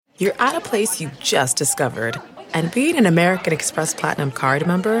you're at a place you just discovered. And being an American Express Platinum card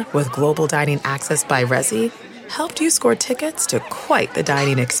member with global dining access by Resy helped you score tickets to quite the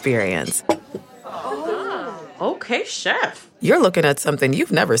dining experience. Oh, okay, chef. You're looking at something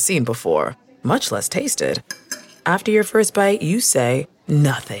you've never seen before, much less tasted. After your first bite, you say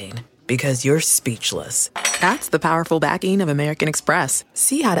nothing because you're speechless. That's the powerful backing of American Express.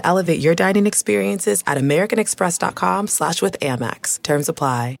 See how to elevate your dining experiences at americanexpress.com/withAmex. Terms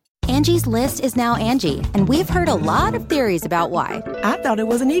apply. Angie's List is now Angie, and we've heard a lot of theories about why. I thought it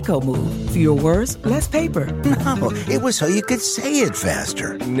was an eco move. Fewer words, less paper. No, it was so you could say it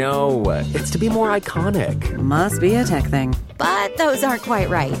faster. No, it's to be more iconic. Must be a tech thing. But those aren't quite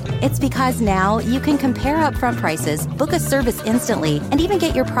right. It's because now you can compare upfront prices, book a service instantly, and even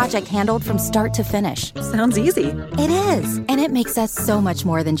get your project handled from start to finish. Sounds easy. It is, and it makes us so much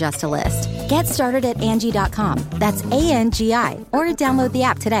more than just a list. Get started at Angie.com. That's ANGI, or download the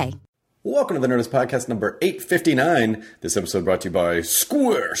app today. Welcome to the Nerdist Podcast number 859. This episode brought to you by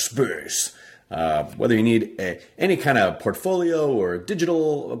Squarespace. Whether you need any kind of portfolio or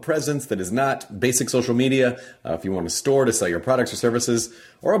digital presence that is not basic social media, if you want a store to sell your products or services,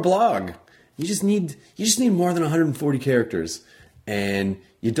 or a blog, you just need more than 140 characters. And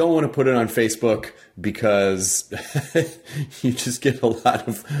you don't want to put it on Facebook because you just get a lot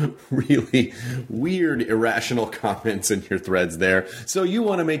of really weird, irrational comments in your threads there. So you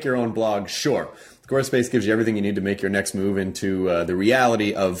want to make your own blog, sure. Squarespace gives you everything you need to make your next move into the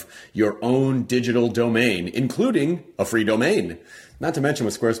reality of your own digital domain, including a free domain. Not to mention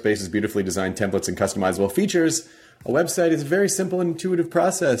with Squarespace's beautifully designed templates and customizable features, a website is a very simple and intuitive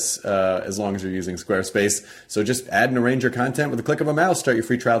process as long as you're using Squarespace. So just add and arrange your content with a click of a mouse. Start your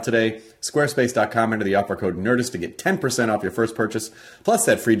free trial today. Squarespace.com, enter the offer code NERDIST to get 10% off your first purchase, plus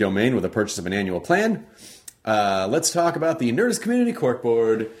that free domain with a purchase of an annual plan. Let's talk about the Nerdist Community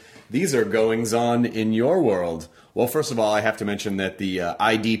Corkboard. These are goings-on in your world. Well, first of all, I have to mention that the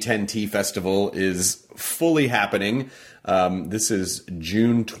ID10T Festival is fully happening. This is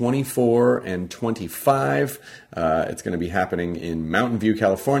June 24 and 25. It's going to be happening in Mountain View,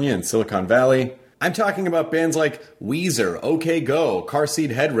 California, and Silicon Valley. I'm talking about bands like Weezer, OK Go, Car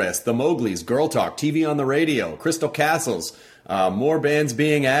Seat Headrest, The Mowglis, Girl Talk, TV on the Radio, Crystal Castles. More bands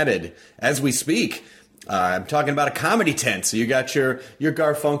being added as we speak. I'm talking about a comedy tent. So you got your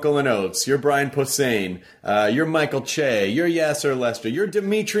Garfunkel and Oates, your Brian Posehn, your Michael Che, your Yasser Lester, your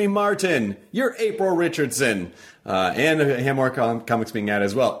Dimitri Martin, your April Richardson, and a handful more comics being added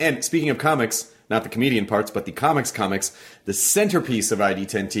as well. And speaking of comics, not the comedian parts, but the comics, the centerpiece of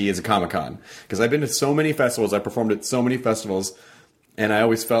ID10T is a Comic-Con. Because I've been to so many festivals, I performed at so many festivals, and I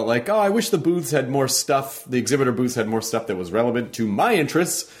always felt like, I wish the booths had more stuff, the exhibitor booths had more stuff that was relevant to my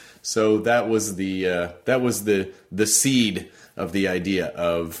interests. So that was the seed of the idea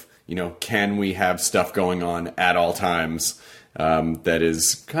of, can we have stuff going on at all times that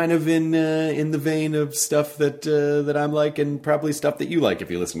is kind of in the vein of stuff that I'm like, and probably stuff that you like if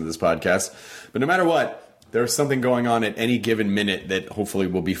you listen to this podcast. But no matter what, there's something going on at any given minute that hopefully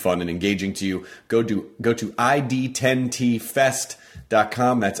will be fun and engaging to you. Go to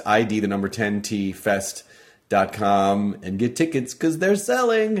id10tfest.com. That's ID the number 10tfest.com. and get tickets because they're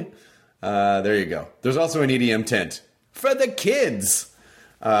selling. There you go. There's also an EDM tent for the kids.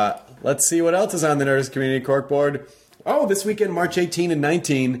 Let's see what else is on the Nerdist Community Corkboard. Oh, this weekend, March 18 and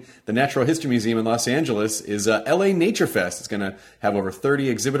 19, the Natural History Museum in Los Angeles is LA Nature Fest. It's going to have over 30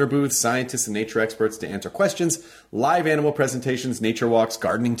 exhibitor booths, scientists and nature experts to answer questions, live animal presentations, nature walks,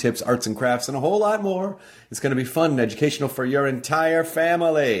 gardening tips, arts and crafts, and a whole lot more. It's going to be fun and educational for your entire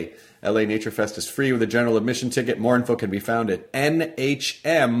family. LA Nature Fest is free with a general admission ticket. More info can be found at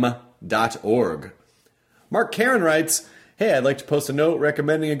nhm.org. Mark Karen writes, hey, I'd like to post a note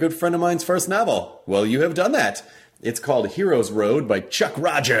recommending a good friend of mine's first novel. Well, you have done that. It's called Heroes Road by Chuck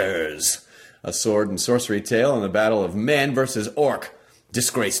Rogers. A sword and sorcery tale in the battle of man versus orc.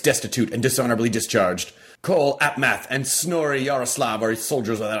 Disgraced, destitute, and dishonorably discharged. Cole, Apmath, and Snorri Yaroslav are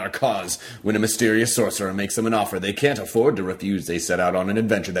soldiers without our cause. When a mysterious sorcerer makes them an offer they can't afford to refuse, they set out on an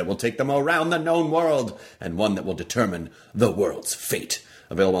adventure that will take them around the known world, and one that will determine the world's fate.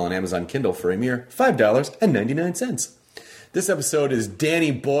 Available on Amazon Kindle for a mere $5.99. This episode is Danny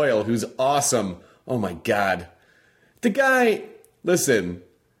Boyle, who's awesome. Oh my God. The guy, listen,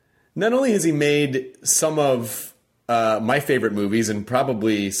 not only has he made some of my favorite movies and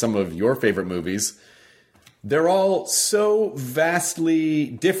probably some of your favorite movies, they're all so vastly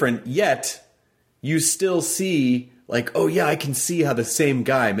different, yet you still see, like, oh yeah, I can see how the same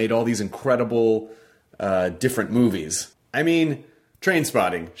guy made all these incredible different movies. I mean,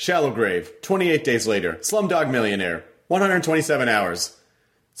 Trainspotting, Shallow Grave, 28 Days Later, Slumdog Millionaire, 127 Hours.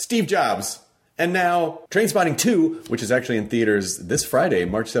 Steve Jobs. And now Trainspotting 2, which is actually in theaters this Friday,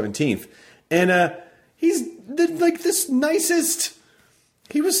 March 17th. And he's like this nicest...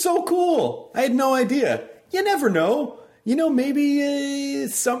 He was so cool. I had no idea. You never know. You know, maybe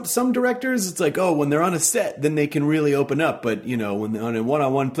some directors, it's like, oh, when they're on a set, then they can really open up. But, you know, when they're on a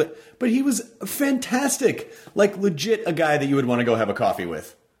one-on-one play. But he was fantastic. Like, legit a guy that you would want to go have a coffee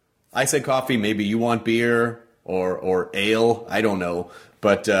with. I say coffee, maybe you want beer or ale. I don't know.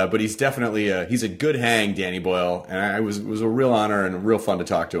 But he's definitely he's a good hang, Danny Boyle. And it was a real honor and real fun to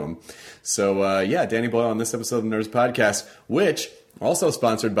talk to him. So, yeah, Danny Boyle on this episode of the Nerds Podcast, which also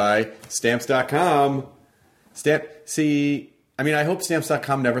sponsored by Stamps.com. I hope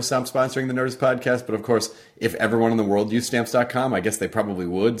Stamps.com never stops sponsoring the Nerds Podcast, but of course, if everyone in the world used Stamps.com, I guess they probably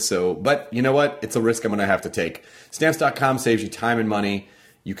would. So, but you know what? It's a risk I'm going to have to take. Stamps.com saves you time and money.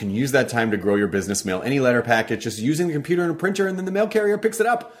 You can use that time to grow your business mail any letter package, just using the computer and a printer, and then the mail carrier picks it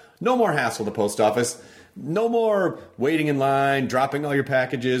up. No more hassle to the post office. No more waiting in line, dropping all your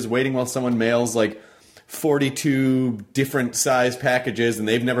packages, waiting while someone mails like 42 different size packages, and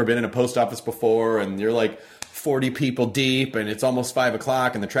they've never been in a post office before, and you're like 40 people deep, and it's almost 5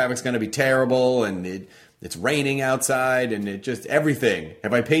 o'clock, and the traffic's going to be terrible, and it's raining outside, and it just everything.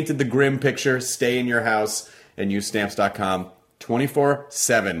 Have I painted the grim picture? Stay in your house and use Stamps.com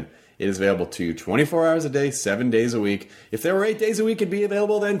 24/7. It is available to you 24 hours a day, 7 days a week. If there were 8 days a week, it'd be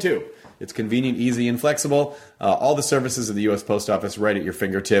available then too. It's convenient, easy, and flexible. All the services of the U.S. Post Office right at your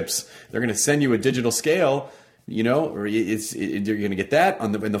fingertips. They're going to send you a digital scale. You know, you're going to get that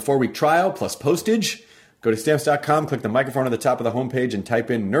in the 4-week trial plus postage. Go to Stamps.com, click the microphone at the top of the homepage, and type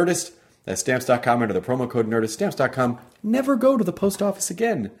in Nerdist. That's Stamps.com under the promo code Nerdist. Stamps.com. Never go to the post office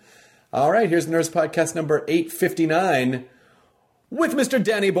again. All right, here's the Nerdist Podcast number 859 with Mr.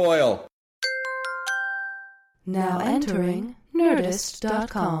 Danny Boyle. Now entering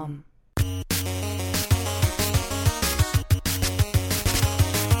Nerdist.com.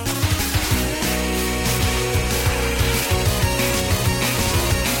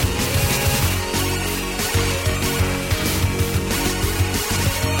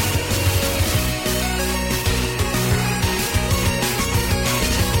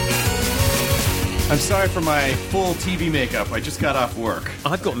 I'm sorry for my full TV makeup. I just got off work.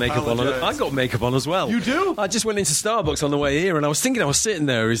 I've got makeup on. I've got makeup on as well. You do? I just went into Starbucks on the way here, and I was thinking, I was sitting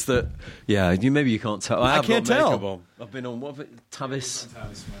there. Is that? Yeah, maybe you can't tell. I can't tell. On. I've been on Tavis.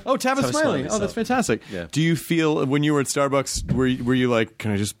 Oh, Tavis Smiley. Oh, that's fantastic. Yeah. Do you feel when you were at Starbucks? Were you like,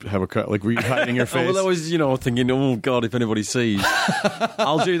 can I just have a cut? Like, were you hiding your face? Well, I was, thinking, oh God, if anybody sees,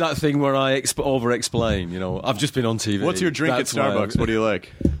 I'll do that thing where I over-explain. I've just been on TV. What's your drink at Starbucks? What do you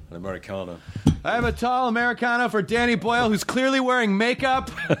like? An Americano. I have a tall Americano for Danny Boyle, who's clearly wearing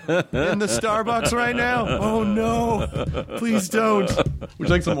makeup in the Starbucks right now. Oh, no. Please don't. Would you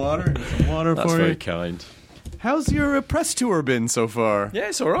like some water? Some water That's for you? That's very kind. How's your press tour been so far? Yeah,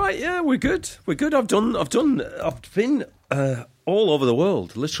 it's all right. Yeah, we're good. I've been all over the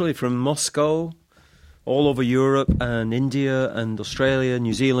world, literally from Moscow, all over Europe and India and Australia,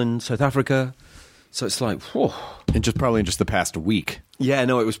 New Zealand, South Africa. So it's like, whoa. And probably in just the past week. Yeah,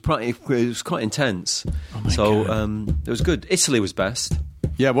 no, it was quite intense. Oh my God. It was good. Italy was best.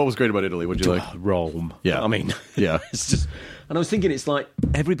 Yeah, what was great about Italy? What'd you like? Rome. Yeah. I mean, yeah. It's just, and I was thinking, it's like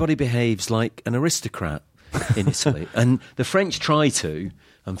everybody behaves like an aristocrat in Italy. And the French try to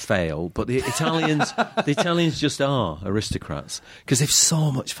and fail, but the Italians just are aristocrats because they've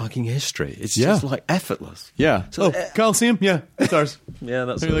so much fucking history. It's just like effortless. Yeah. So, Coliseum? Yeah, it's ours. Yeah,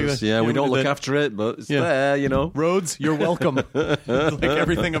 that's ours. Yeah, we don't look after it, but it's there, Roads, you're welcome. Like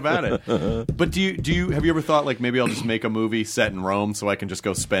everything about it. But have you ever thought, like, maybe I'll just make a movie set in Rome so I can just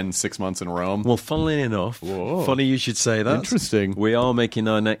go spend 6 months in Rome? Well, funnily enough, funny you should say that. Interesting. We are making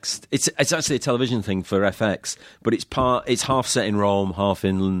our next. It's actually a television thing for FX, but it's half set in Rome, half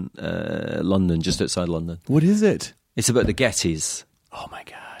in London, just outside London. What is it? It's about the Gettys. Oh my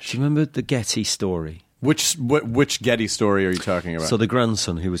gosh! Do you remember the Getty story? Which Getty story are you talking about? So the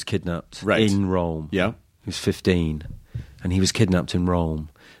grandson who was kidnapped in Rome. Yeah, he was 15, and he was kidnapped in Rome.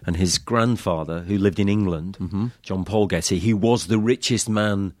 And his grandfather, who lived in England, John Paul Getty, he was the richest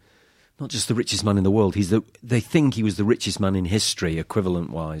man. Not just the richest man in the world. They think he was the richest man in history,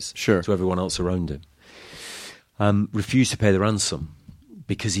 equivalent-wise, to everyone else around him. Refused to pay the ransom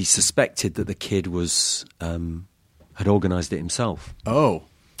because he suspected that the kid had organised it himself. Oh.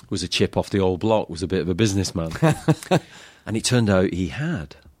 Was a chip off the old block, was a bit of a businessman. And it turned out he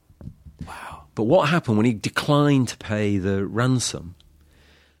had. Wow. But what happened when he declined to pay the ransom,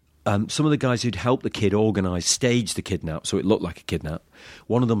 some of the guys who'd helped the kid stage the kidnap, so it looked like a kidnap.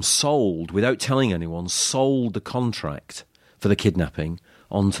 One of them without telling anyone, sold the contract for the kidnapping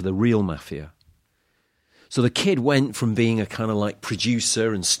onto the real mafia. So the kid went from being a kind of like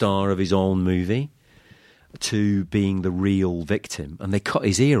producer and star of his own movie to being the real victim. And they cut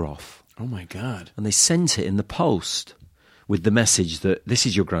his ear off. Oh, my God. And they sent it in the post with the message that this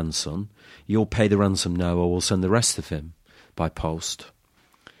is your grandson. You'll pay the ransom now or we'll send the rest of him by post.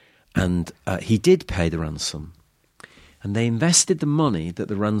 And he did pay the ransom. And they invested the money that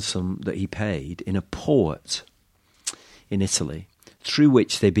the ransom that he paid in a port in Italy, through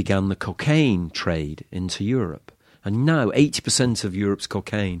which they began the cocaine trade into Europe. And now 80% of Europe's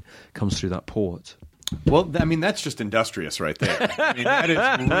cocaine comes through that port. Well, I mean, that's just industrious right there. I mean, that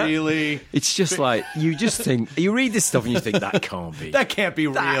is really... It's just like, you just think, you read this stuff and you think, that can't be. That can't be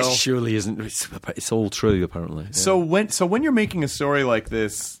That real. surely isn't. It's all true, apparently. Yeah. So when you're making a story like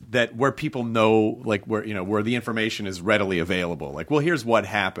this, that where people know, like where the information is readily available, like, well, here's what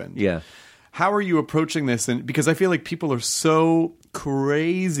happened. Yeah. How are you approaching this? And because I feel like people are so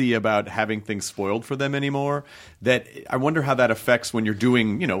crazy about having things spoiled for them anymore that I wonder how that affects when you're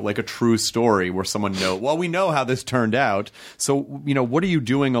doing, like a true story where someone we know how this turned out. So, what are you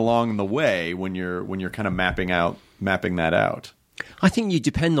doing along the way when you're kind of mapping that out? I think you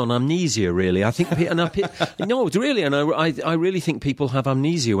depend on amnesia, really. I think, and I really think people have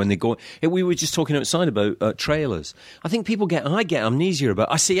amnesia when they go. We were just talking outside about trailers. I think I get amnesia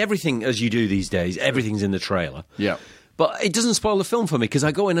about. I see everything as you do these days. Everything's in the trailer. Yeah. But it doesn't spoil the film for me because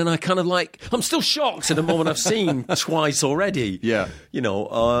I go in and I kind of like, I'm still shocked at a moment I've seen twice already. Yeah.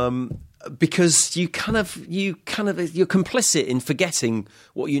 Because you're complicit in forgetting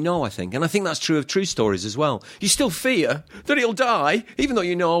what you know, I think. And I think that's true of true stories as well. You still fear that he'll die, even though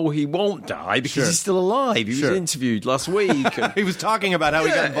you know he won't die because he's still alive. He was interviewed last week. And he was talking about how he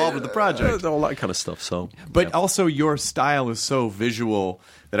got involved with the project. All that kind of stuff. So, But also your style is so visual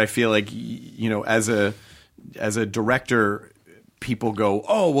that I feel like, as a director, people go,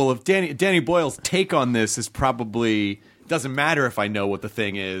 oh, well, if Danny Boyle's take on this is probably... doesn't matter if I know what the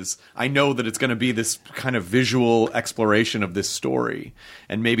thing is. I know that it's going to be this kind of visual exploration of this story.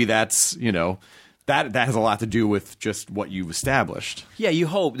 And maybe that's, that has a lot to do with just what you've established. Yeah, you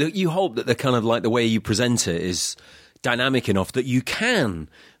hope that the kind of like the way you present it is dynamic enough that you can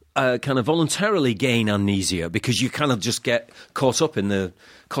kind of voluntarily gain amnesia because you kind of just get caught up in the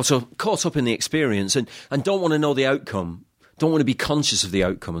experience and don't want to know the outcome. Don't want to be conscious of the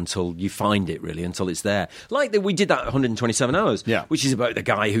outcome until you find it, really, until it's there. Like we did that 127 Hours, which is about the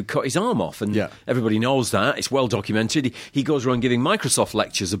guy who cut his arm off, and everybody knows that. It's well documented. He goes around giving Microsoft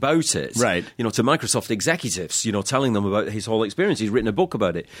lectures about it, right? To Microsoft executives, telling them about his whole experience. He's written a book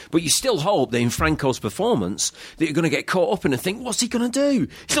about it. But you still hope that in Franco's performance that you're going to get caught up in and think, what's he going to do?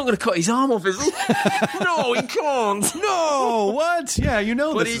 He's not going to cut his arm off, is he? No, he can't. No, what? Yeah,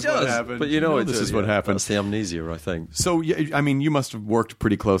 but this he is does. what happened. But this is what happened. That's the amnesia, I think. So, I mean, you must have worked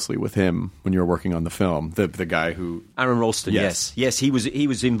pretty closely with him when you were working on the film. The guy who Aaron Ralston, yes, he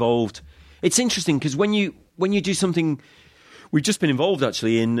was involved. It's interesting because when you do something, we've just been involved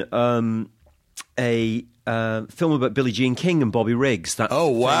actually in a film about Billie Jean King and Bobby Riggs. That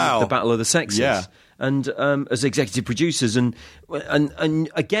wow, The Battle of the Sexes. Yeah. And as executive producers, and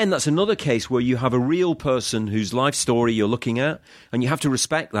again, that's another case where you have a real person whose life story you're looking at, and you have to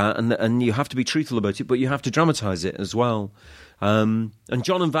respect that, and you have to be truthful about it, but you have to dramatise it as well. And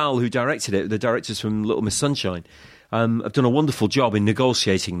John and Val, who directed it, the directors from Little Miss Sunshine, have done a wonderful job in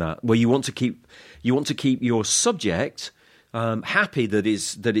negotiating that, where you want to keep your subject happy that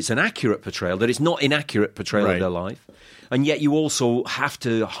it's an accurate portrayal, that it's not inaccurate portrayal of their life. And yet you also have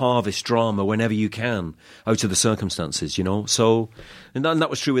to harvest drama whenever you can out of the circumstances, So, and that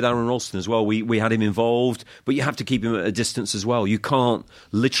was true with Aaron Ralston as well. We had him involved, but you have to keep him at a distance as well. You can't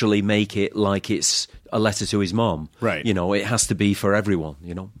literally make it like it's a letter to his mom. Right. It has to be for everyone,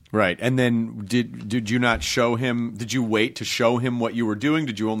 Right. And then did you not show him, did you wait to show him what you were doing?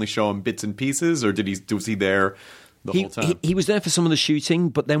 Did you only show him bits and pieces, or was he there the whole time? He was there for some of the shooting,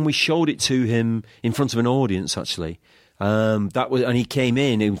 but then we showed it to him in front of an audience, actually. And he came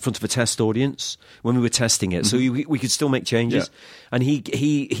in front of a test audience when we were testing it, so we could still make changes. Yeah. And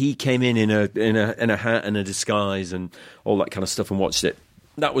he came in a hat and a disguise and all that kind of stuff and watched it.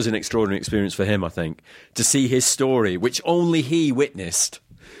 That was an extraordinary experience for him, I think, to see his story, which only he witnessed,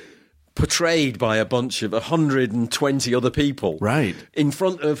 portrayed by a bunch of 120 other people, right, in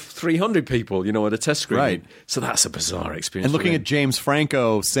front of 300 people, at a test screening. Right. So that's a bizarre experience. And looking at James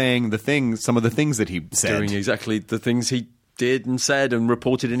Franco saying some of the things that he said, doing exactly the things he did and said and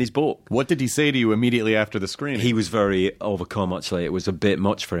reported in his book. What did he say to you immediately after the screening? He was very overcome, actually. It was a bit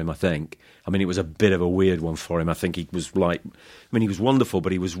much for him, I think. I mean, it was a bit of a weird one for him. I think he was like... I mean, he was wonderful,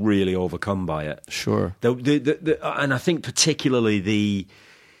 but he was really overcome by it. Sure. And I think particularly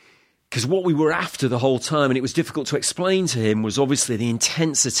because what we were after the whole time, and it was difficult to explain to him, was obviously the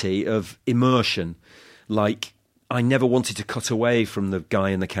intensity of immersion. Like, I never wanted to cut away from the guy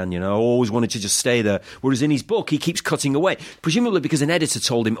in the canyon. I always wanted to just stay there. Whereas in his book, he keeps cutting away. Presumably because an editor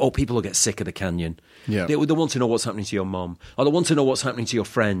told him, people will get sick of the canyon. Yeah. They want to know what's happening to your mum. Or they want to know what's happening to your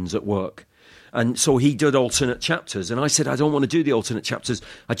friends at work. And so he did alternate chapters. And I said, I don't want to do the alternate chapters.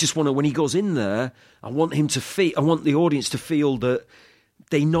 I just want to, when he goes in there, I want the audience to feel that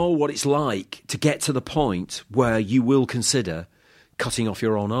they know what it's like to get to the point where you will consider cutting off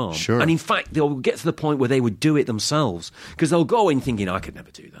your own arm. Sure. And in fact, they'll get to the point where they would do it themselves, because they'll go in thinking, I could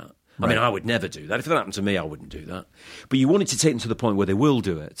never do that. I mean, I would never do that. If that happened to me, I wouldn't do that. But you wanted to take them to the point where they will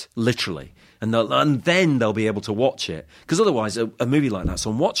do it, literally. And then they'll be able to watch it. Because otherwise, a movie like that's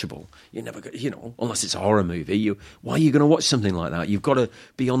unwatchable. You never, unless it's a horror movie. Why are you going to watch something like that? You've got to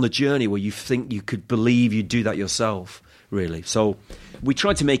be on the journey where you think you could believe you'd do that yourself, really. So we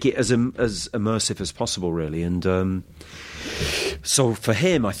tried to make it as immersive as possible, really. And so for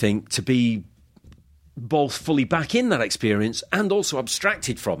him, I think, to be both fully back in that experience and also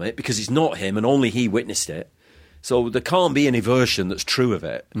abstracted from it, because it's not him and only he witnessed it. So there can't be any version that's true of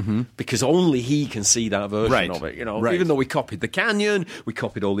it, because only he can see that version of it. Even though we copied the canyon, we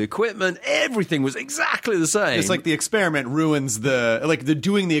copied all the equipment, everything was exactly the same. It's like the experiment ruins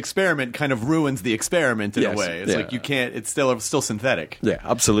doing the experiment kind of ruins the experiment in a way. It's like you can't. It's still synthetic. Yeah,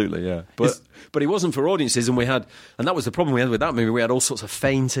 absolutely. Yeah, but it wasn't for audiences, and that was the problem we had with that movie. We had all sorts of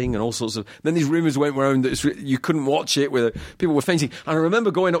fainting and all sorts of. Then these rumours went around that you couldn't watch it, where people were fainting. And I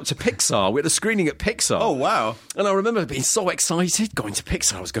remember going up to Pixar. We had a screening at Pixar. Oh wow! And I remember being so excited going to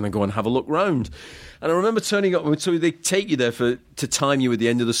Pixar. I was going to go and have a look round. And I remember turning up, so they take you there to time you at the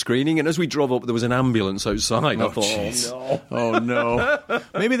end of the screening. And as we drove up, there was an ambulance outside. I thought, oh no.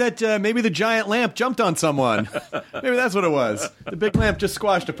 Maybe the giant lamp jumped on someone. Maybe that's what it was. The big lamp just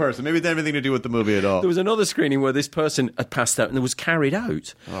squashed a person. Maybe it didn't have anything to do with the movie at all. There was another screening where this person had passed out and it was carried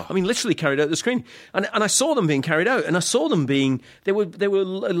out. Oh. I mean, literally carried out the screening. And I saw them being carried out, and I saw them they were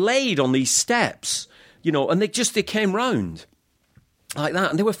laid on these steps, and they came round like that,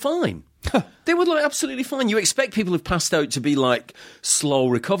 and they were fine. They were absolutely fine. You expect people who've passed out to be slow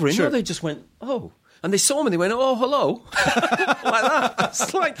recovering. Sure. No, they just went, oh. And they saw me and they went, oh, hello. Like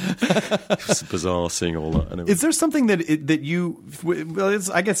that. It was bizarre seeing all that. Anyway. Is there something that you... Well,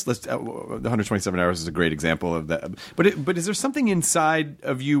 I guess the 127 Hours is a great example of that. But is there something inside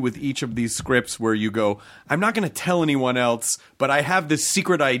of you with each of these scripts where you go, I'm not going to tell anyone else, but I have this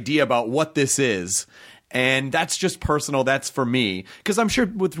secret idea about what this is. And that's just personal. That's for me. Because I'm sure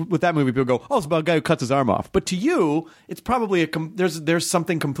with that movie, people go, "Oh, it's about a guy who cuts his arm off." But to you, it's probably there's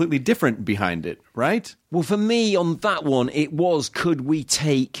something completely different behind it, right? Well, for me on that one, it was, could we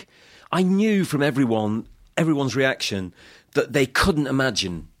take? I knew from everyone's reaction that they couldn't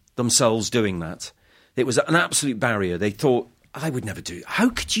imagine themselves doing that. It was an absolute barrier. They thought, I would never do. How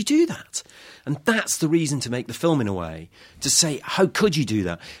could you do that? And that's the reason to make the film, in a way, to say, how could you do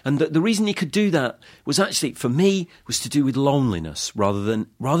that? And the reason you could do that was actually, for me, was to do with loneliness rather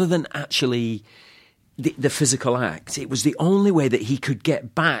than actually the physical act. It was the only way that he could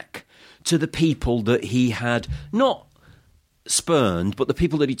get back to the people that he had not spurned, but the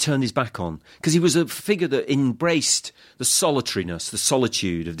people that he turned his back on. Because he was a figure that embraced the solitariness, the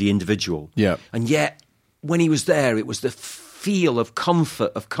solitude of the individual. Yeah. And yet, when he was there, it was the feel of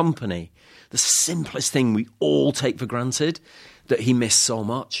comfort, of company, the simplest thing we all take for granted, that he missed so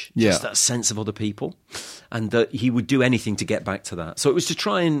much. Just that sense of other people. And that he would do anything to get back to that. So it was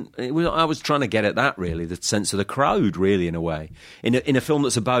I was trying to get at that, really, the sense of the crowd, really, in a way. In a film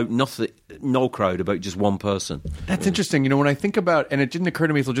that's about no crowd, about just one person. That's interesting. When I think about, and it didn't occur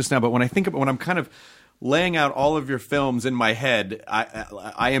to me until just now, but when I'm kind of laying out all of your films in my head,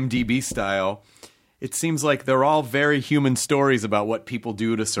 IMDb style, it seems like they're all very human stories about what people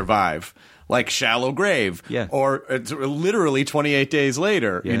do to survive. Like Shallow Grave, or it's literally 28 Days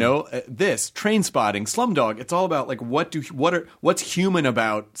Later. This Trainspotting, Slumdog. It's all about what's human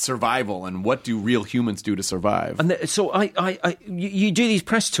about survival, and what do real humans do to survive. And so you do these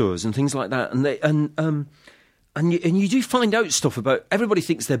press tours and things like that, and you do find out stuff about. Everybody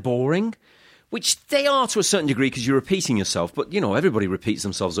thinks they're boring, which they are to a certain degree because you're repeating yourself. But everybody repeats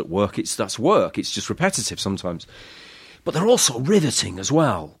themselves at work. That's work. It's just repetitive sometimes. But they're also riveting as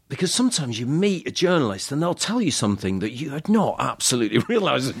well, because sometimes you meet a journalist and they'll tell you something that you had not absolutely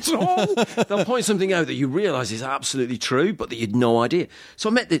realised at all. They'll point something out that you realise is absolutely true, but that you'd no idea.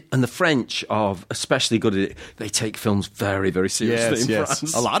 So I met and the French are especially good at it. They take films very, very seriously in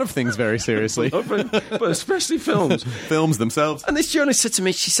France. A lot of things very seriously. But especially films. Films themselves. And this journalist said to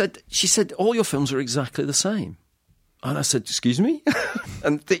me, she said, all your films are exactly the same. And I said, excuse me?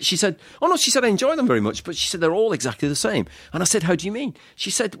 And she said, oh no, she said, I enjoy them very much, but she said, they're all exactly the same. And I said, how do you mean?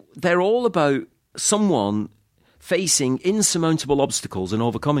 She said, they're all about someone facing insurmountable obstacles and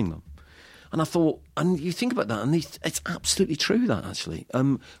overcoming them. And I thought, and you think about that, and it's absolutely true, that, actually.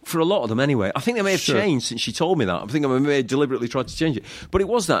 For a lot of them, anyway. I think they may have changed since she told me that. I think I may have deliberately tried to change it. But it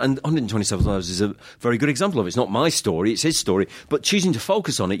was that, and 127 Hours is a very good example of it. It's not my story, it's his story. But choosing to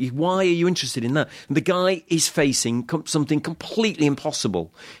focus on it, why are you interested in that? And the guy is facing something completely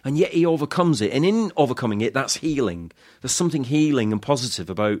impossible, and yet he overcomes it. And in overcoming it, that's healing. There's something healing and positive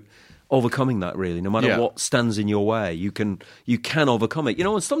about overcoming that, really. No matter what stands in your way, you can overcome it. You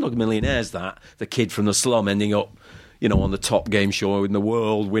know, in Slumdog Millionaire's the kid from the slum ending up, you know, on the top game show in the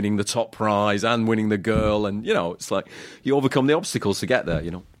world, winning the top prize and winning the girl, and, you know, it's like you overcome the obstacles to get there,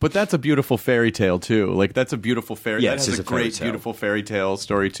 you know. But that's a beautiful fairy tale too. Like, that's a beautiful fairy. Yeah, that has a great, beautiful fairy tale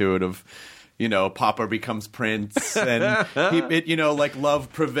story to it of, you know, Papa becomes prince, and like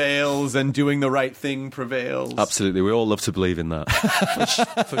love prevails, and doing the right thing prevails. Absolutely, we all love to believe in that,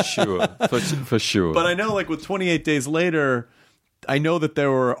 for sure, for sure. But I know, like with 28 Days Later, I know that there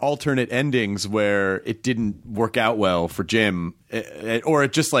were alternate endings where it didn't work out well for Jim, or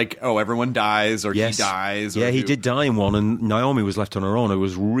it just like, oh, everyone dies, or he dies. Yeah, he did die in one, and Naomi was left on her own. It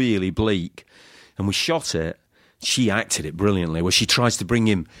was really bleak, and we shot it. She acted it brilliantly, where she tries to bring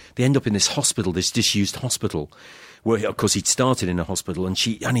him. They end up in this hospital, this disused hospital, where, of course, he'd started in a hospital, and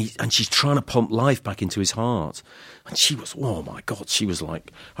she's trying to pump life back into his heart. And she was, oh my God, she was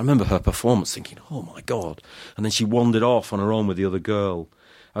like, I remember her performance thinking, oh my God. And then she wandered off on her own with the other girl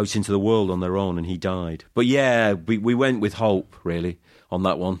out into the world on their own, and he died. But yeah, we went with hope, really, on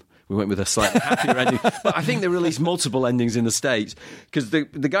that one. We went with a slightly happier ending. But I think they released multiple endings in the States, because the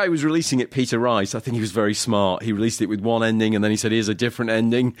guy who was releasing it, Peter Rice, I think he was very smart. He released it with one ending, and then he said, here's a different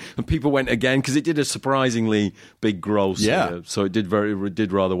ending. And people went again, because it did a surprisingly big gross. Yeah. So it did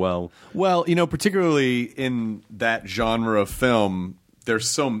rather well. Well, you know, particularly in that genre of film, there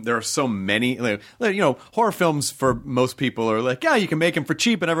are so many, you know, horror films for most people are like, yeah, you can make them for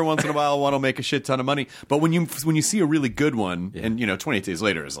cheap, and every once in a while one will make a shit ton of money. But when you see a really good one, and, you know, 28 Days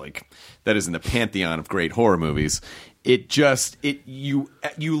Later is like, that is in the pantheon of great horror movies. You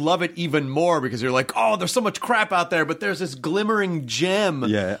love it even more, because you're like, oh, there's so much crap out there, but there's this glimmering gem.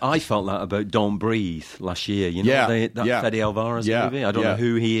 Yeah, I felt that about Don't Breathe last year. You know, that Fede Alvarez movie. I don't know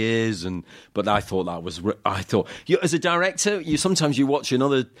who he is, but I thought as a director, sometimes you watch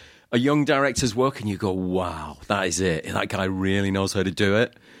a young director's work and you go, wow, that is it. That guy really knows how to do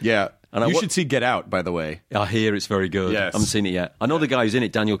it. Yeah. And you should see Get Out, by the way. I hear it's very good. Yes. I haven't seen it yet. I know the guy who's in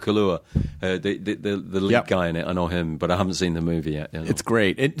it, Daniel Kaluuya, the lead guy in it. I know him, but I haven't seen the movie yet. You know. It's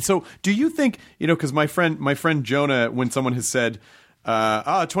great. So do you think, you know, because my friend Jonah, when someone has said,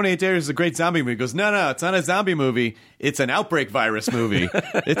 28 Days is a great zombie movie, he goes, no, it's not a zombie movie. It's an outbreak virus movie.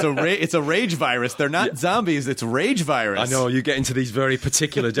 It's a rage virus. They're not zombies. It's rage virus. I know, you get into these very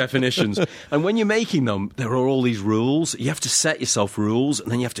particular definitions. And when you're making them, there are all these rules. You have to set yourself rules,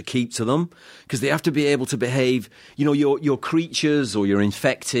 and then you have to keep to them, because they have to be able to behave. You know, your creatures, or you're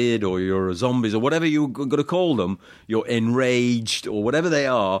infected, or you're zombies, or whatever you're going to call them, you're enraged, or whatever they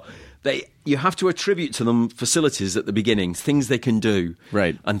are. You have to attribute to them facilities at the beginning, things they can do,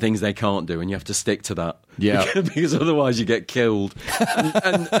 right, and things they can't do, and you have to stick to that, because otherwise you get killed,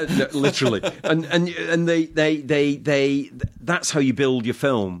 and literally, and they that's how you build your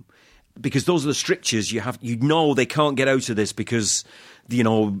film, because those are the strictures you have. You know they can't get out of this, because you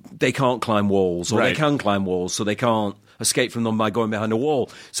know they can't climb walls, or they can climb walls, so they can't escape from them by going behind a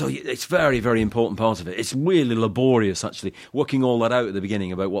wall. So it's very, very important part of it. It's really laborious, actually, working all that out at the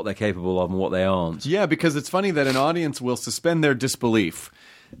beginning about what they're capable of and what they aren't. Yeah, because it's funny that an audience will suspend their disbelief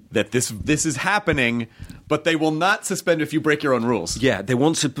that this is happening, but they will not suspend if you break your own rules. Yeah, they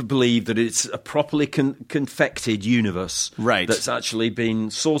want to believe that it's a properly confected universe, right, that's actually been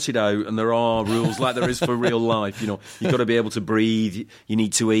sorted out, and there are rules like there is for real life. You know, you've got to be able to breathe, you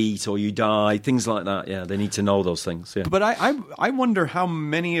need to eat, or you die, things like that. Yeah, they need to know those things. Yeah. But I wonder how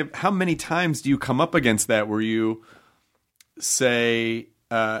many times do you come up against that where you say,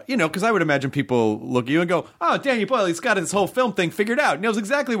 because I would imagine people look at you and go, oh, Danny Boyle, he's got his whole film thing figured out. He knows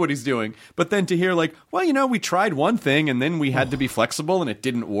exactly what he's doing. But then to hear like, well, we tried one thing and then we had to be flexible and it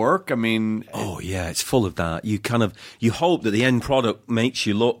didn't work. I mean... Oh, yeah, it's full of that. You hope that the end product makes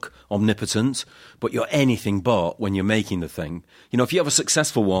you look omnipotent, but you're anything but when you're making the thing. If you have a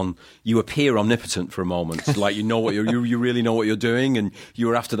successful one, you appear omnipotent for a moment. Like you really know what you're doing and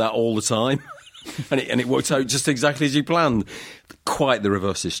you're after that all the time. and it works out just exactly as you planned. Quite the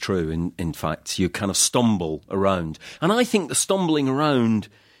reverse is true, in fact. You kind of stumble around. And I think the stumbling around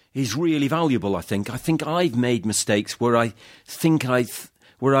is really valuable, I think. I think I've made mistakes where I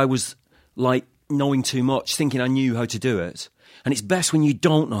was like knowing too much, thinking I knew how to do it. And it's best when you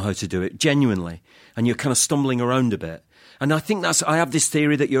don't know how to do it, genuinely, and you're kind of stumbling around a bit. And I think I have this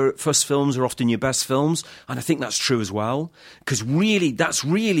theory that your first films are often your best films, and I think that's true as well. Because really, that's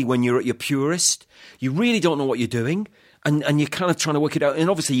really when you're at your purest. You really don't know what you're doing, and you're kind of trying to work it out. And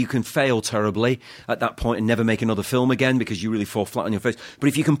obviously you can fail terribly at that point and never make another film again because you really fall flat on your face. But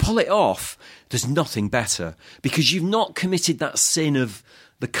if you can pull it off, there's nothing better. Because you've not committed that sin of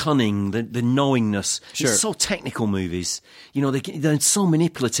the cunning, the knowingness. Sure. It's so technical, movies. They're so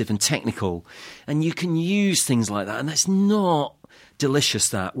manipulative and technical. And you can use things like that. And that's not delicious,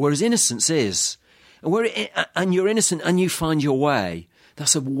 that. Whereas innocence is. And you're innocent and you find your way.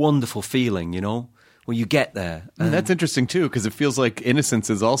 That's a wonderful feeling, where you get there. And that's interesting, too, because it feels like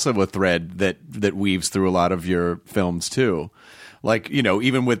innocence is also a thread that weaves through a lot of your films, too. Like,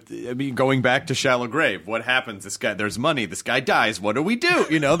 even with, going back to Shallow Grave, what happens? There's money, this guy dies, what do we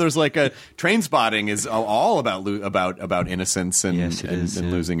do? There's like a Trainspotting is all about innocence and, yes, it is,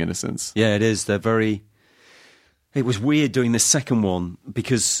 and losing innocence. Yeah, it is. It was weird doing this second one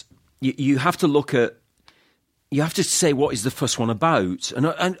because you have to look at, you have to say what is the first one about. And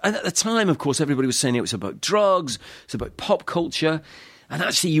at the time, of course, everybody was saying it was about drugs, it's about pop culture. And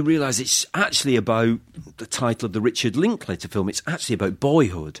actually, you realise it's actually about the title of the Richard Linklater film. It's actually about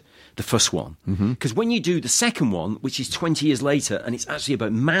boyhood, the first one. Because when you do the second one, which is 20 years later, and it's actually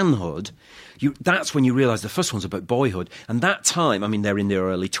about manhood, that's when you realise the first one's about boyhood. And that time, I mean, they're in their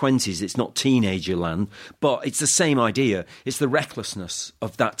early 20s. It's not teenager land, but it's the same idea. It's the recklessness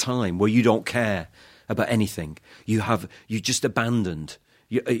of that time where you don't care about anything. You just abandoned.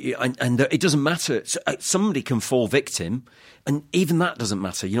 And it doesn't matter. Somebody can fall victim, and even that doesn't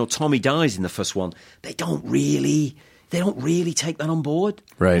matter. Tommy dies in the first one. They don't really take that on board.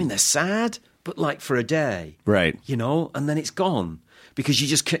 Right. I mean, they're sad, but like for a day. Right. And then it's gone because you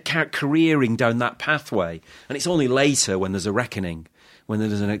just keep careering down that pathway. And it's only later when there's a reckoning, when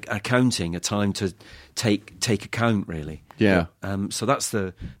there's an accounting, a time to take account, really. Yeah. So that's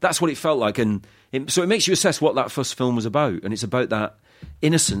what it felt like, so it makes you assess what that first film was about, and it's about that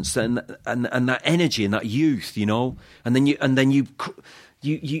innocence and that energy and that youth, and then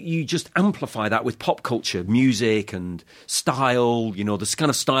you just amplify that with pop culture, music and style, this kind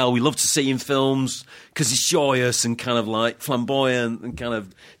of style we love to see in films because it's joyous and kind of like flamboyant and kind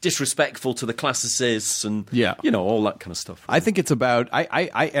of disrespectful to the classicists and all that kind of stuff. I think it's about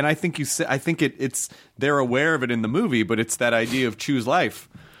I think it's they're aware of it in the movie, but it's that idea of choose life.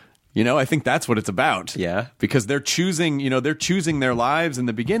 I think that's what it's about. Yeah. Because they're choosing their lives in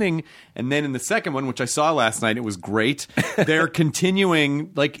the beginning, and then in the second one, which I saw last night, it was great. They're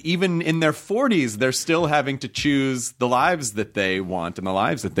continuing, like even in their 40s, they're still having to choose the lives that they want and the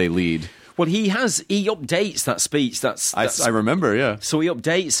lives that they lead. Well, he updates that speech. I remember, yeah. So he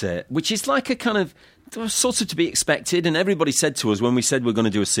updates it, which is like a kind of sort of to be expected. And everybody said to us when we said we're going to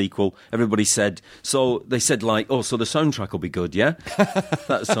do a sequel, they said like, oh, so the soundtrack will be good, yeah?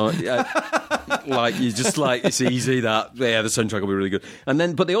 That's like you just like it's easy that the soundtrack will be really good. And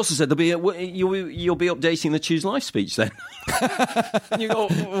then, but they also said you'll be updating the Choose Life speech then. And you go,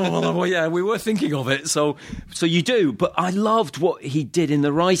 well, yeah, we were thinking of it, so you do. But I loved what he did in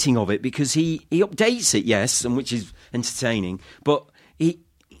the writing of it because he updates it, yes, and which is entertaining, but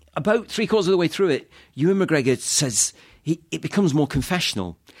about 3/4 of the way through it, Ewan McGregor says it becomes more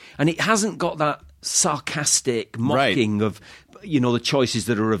confessional, and it hasn't got that sarcastic mocking of the choices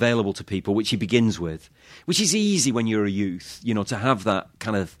that are available to people, which he begins with, which is easy when you're a youth, to have that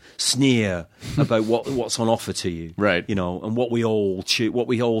kind of sneer about what's on offer to you, right? And what we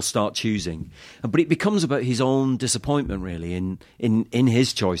all start choosing, but it becomes about his own disappointment, really, in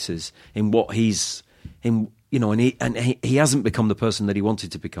his choices, in what he's in. And he hasn't become the person that he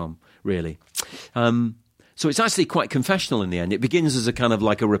wanted to become, really. So it's actually quite confessional in the end. It begins as a kind of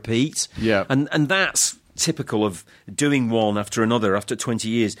like a repeat. Yeah. And that's typical of doing one after another after 20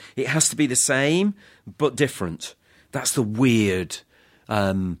 years. It has to be the same, but different. That's the weird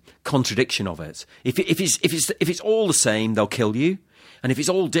contradiction of it. If it's all the same, they'll kill you. And if it's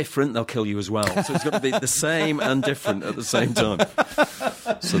all different, they'll kill you as well. So it's got to be the same and different at the same time.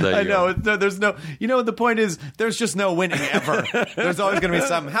 So there you go. No, there's no. You know what the point is? There's just no winning ever. There's always going to be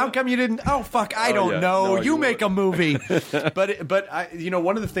something. How come you didn't? Oh fuck, I don't know. No, you make a movie. But I,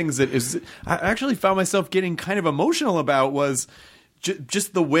 one of the things that is I actually found myself getting kind of emotional about was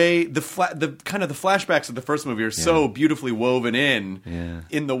just the way the kind of the flashbacks of the first movie are so beautifully woven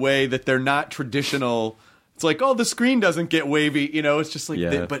in the way that they're not traditional. It's like, oh, the screen doesn't get wavy, it's just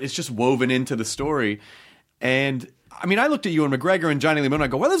like, but it's just woven into the story. And I mean, I looked at Ewan McGregor and Johnny Lee Miller and I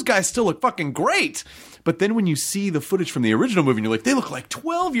go, well, those guys still look fucking great. But then when you see the footage from the original movie, and you're like, they look like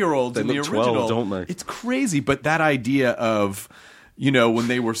 12-year-olds in the original. 12, don't they? It's crazy. But that idea of, when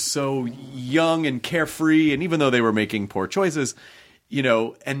they were so young and carefree, and even though they were making poor choices,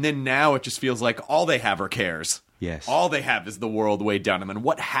 and then now it just feels like all they have are cares. Yes. All they have is the world weighed down them. And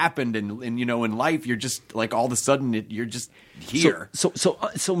what happened in life, you're just like all of a sudden you're just here.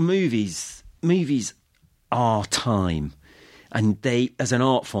 So movies are time. And they, as an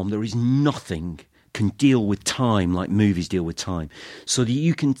art form, there is nothing can deal with time like movies deal with time. So that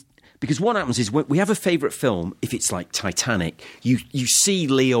you can, because what happens is when we have a favourite film, if it's like Titanic, you see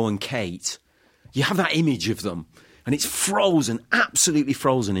Leo and Kate, you have that image of them. And it's frozen, absolutely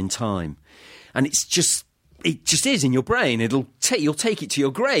frozen in time. And it just is in your brain. You'll take it to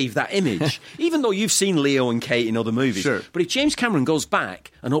your grave, that image. Even though you've seen Leo and Kate in other movies. Sure. But if James Cameron goes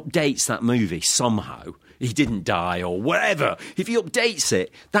back and updates that movie somehow, he didn't die or whatever, if he updates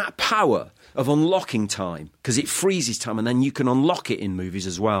it, that power of unlocking time, because it freezes time and then you can unlock it in movies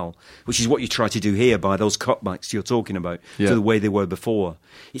as well, which is what you try to do here by those cutbacks you're talking about to the way they were before.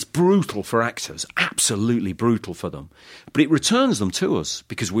 It's brutal for actors, absolutely brutal for them. But it returns them to us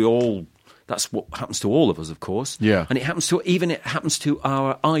because that's what happens to all of us, of course. Yeah. And it happens to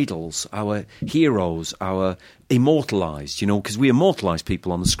our idols, our heroes, our immortalised, because we immortalise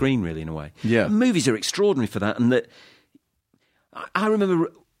people on the screen, really, in a way. Yeah. And movies are extraordinary for that. And that I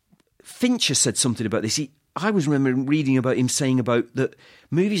remember Fincher said something about this. I was remembering reading about him saying about that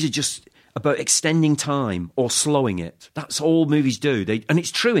movies are just about extending time or slowing it. That's all movies do. And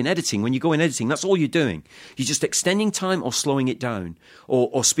it's true in editing. When you go in editing, that's all you're doing. You're just extending time or slowing it down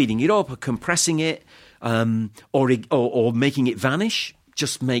or speeding it up or compressing it or making it vanish.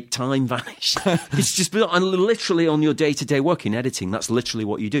 Just make time vanish. It's just literally on your day-to-day work in editing. That's literally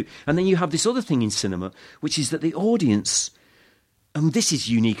what you do. And then you have this other thing in cinema, which is that the audience, and this is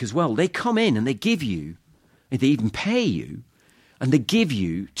unique as well, they come in and they give you, they even pay you, and they give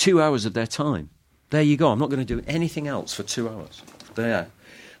you 2 hours of their time. There you go. I'm not going to do anything else for 2 hours. There.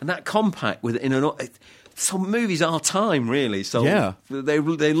 And that compact so movies are time, really. So they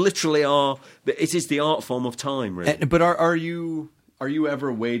literally are. It is the art form of time, really. But are you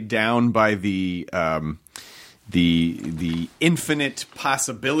ever weighed down by the infinite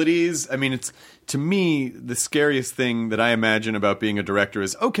possibilities? I mean, it's, to me, the scariest thing that I imagine about being a director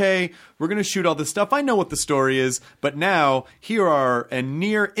is, okay, we're going to shoot all this stuff. I know what the story is, but now here are a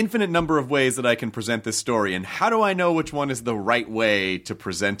near infinite number of ways that I can present this story. And how do I know which one is the right way to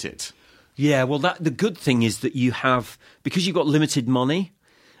present it? Yeah, well, the good thing is that you have, because you've got limited money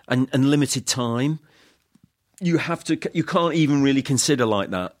and limited time, you can't even really consider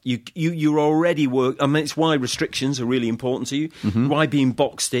like that. You're already I mean, it's why restrictions are really important to you. Mm-hmm. Why being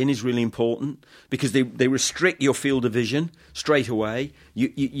boxed in is really important, because they restrict your field of vision straight away.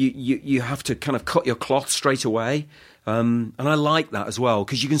 You have to kind of cut your cloth straight away. And I like that as well,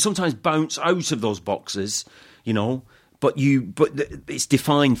 because you can sometimes bounce out of those boxes, but it's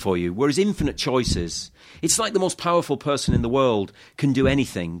defined for you. Whereas infinite choices, it's like the most powerful person in the world can do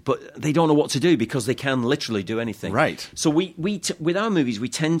anything, but they don't know what to do because they can literally do anything. Right. So with our movies, we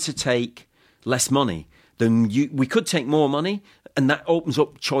tend to take less money than we could take more money, and that opens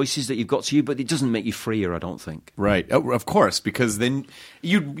up choices that you've got to you, but it doesn't make you freer, I don't think. Right. Oh, of course, because then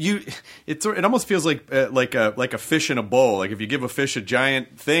it almost feels like a fish in a bowl. Like if you give a fish a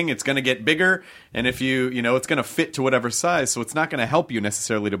giant thing, it's going to get bigger, and if it's going to fit to whatever size, so it's not going to help you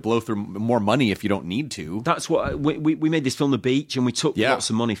necessarily to blow through more money if you don't need to. That's what we made this film, The Beach, and we took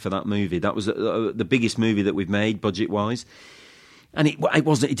lots of money for that movie. That was the biggest movie that we've made budget-wise, and it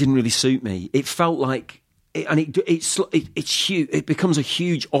didn't really suit me. It felt like. It's huge. It becomes a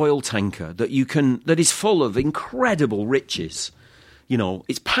huge oil tanker that is full of incredible riches.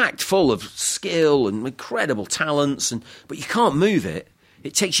 It's packed full of skill and incredible talents, but you can't move it.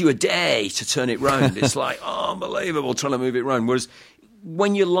 It takes you a day to turn it round. It's like unbelievable trying to move it round. Whereas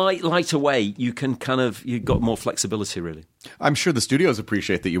when you're lighter weight, you can you've got more flexibility, really. I'm sure the studios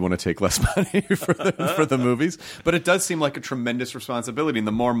appreciate that you want to take less money for the movies, but it does seem like a tremendous responsibility. And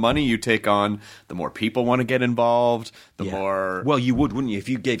the more money you take on, the more people want to get involved, the more... Well, you would, wouldn't you, if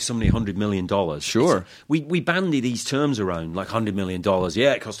you gave somebody $100 million? Sure. So we bandy these terms around, like $100 million.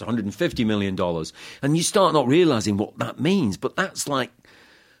 Yeah, it cost $150 million. And you start not realising what that means, but that's like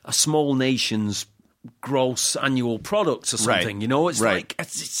a small nation's gross annual products or something, right. You know, it's right. like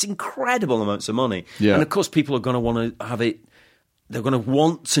it's incredible amounts of money, yeah. And of course people are going to want to have it, they're going to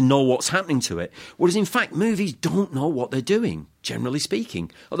want to know what's happening to it, whereas in fact movies don't know what they're doing, generally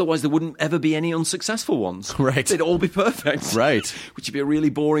speaking, otherwise there wouldn't ever be any unsuccessful ones, right? They'd all be perfect, right? Which would be a really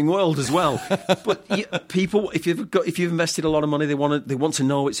boring world as well. But people, if you've invested a lot of money, they want to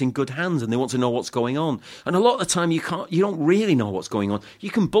know it's in good hands and they want to know what's going on. And a lot of the time you don't really know what's going on.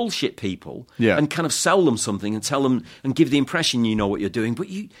 You can bullshit people, and kind of sell them something and tell them and give the impression you know what you're doing, but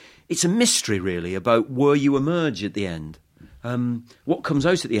it's a mystery really about where you emerge at the end. What comes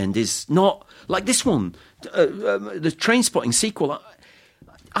out at the end is not like this one, the Trainspotting sequel.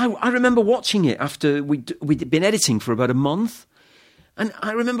 I remember watching it after we'd been editing for about a month, and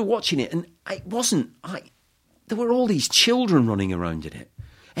I remember watching it, and it wasn't. There were all these children running around in it.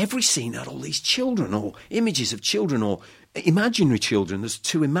 Every scene had all these children, or images of children, or imaginary children. There's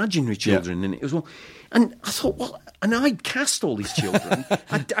 2 imaginary children in it as well. And I thought, well, and I'd cast all these children.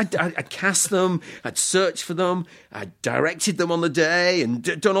 I'd cast them, I'd searched for them, I'd directed them on the day and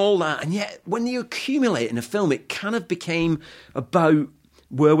done all that. And yet, when you accumulate in a film, it kind of became about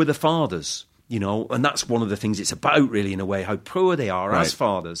where were the fathers, you know? And that's one of the things it's about, really, in a way, how poor they are as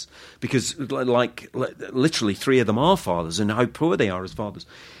fathers. Because, like literally 3 of them are fathers, and how poor they are as fathers.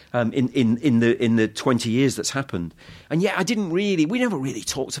 In the 20 years that's happened. And yet we never really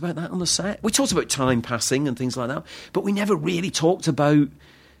talked about that on the set. We talked about time passing and things like that, but we never really talked about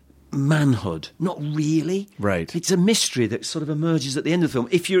manhood. Not really. Right. It's a mystery that sort of emerges at the end of the film.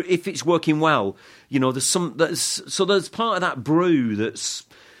 If it's working well, you know, there's part of that brew that's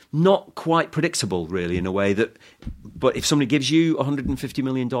not quite predictable, really, in a way that... But if somebody gives you $150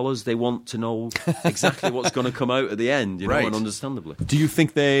 million, they want to know exactly what's going to come out at the end, you know, and understandably. Do you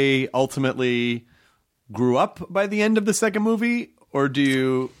think they ultimately grew up by the end of the second movie? Or do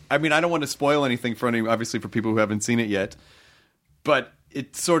you... I mean, I don't want to spoil anything obviously for people who haven't seen it yet, but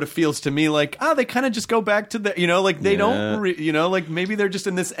it sort of feels to me like, they kind of just go back to the... You know, like they don't... like maybe they're just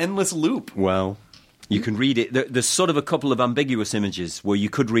in this endless loop. Well... You can read it. There's sort of a couple of ambiguous images where you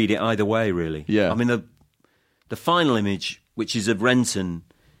could read it either way, really. Yeah. I mean, the final image, which is of Renton,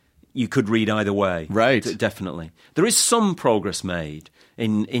 you could read either way. Right. Definitely. There is some progress made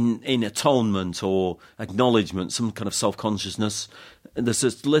in atonement or acknowledgement, some kind of self-consciousness. There's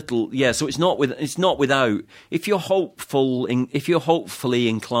this little, so it's not without. If you're hopefully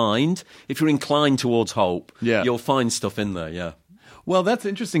inclined, if you're inclined towards hope, you'll find stuff in there, yeah. Well, that's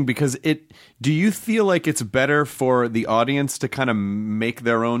interesting because do you feel like it's better for the audience to kind of make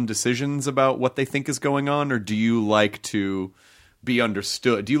their own decisions about what they think is going on, or do you like to be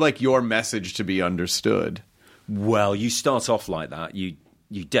understood? Do you like your message to be understood? Well, you start off like that. You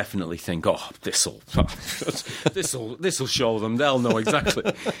definitely think, this'll show them. They'll know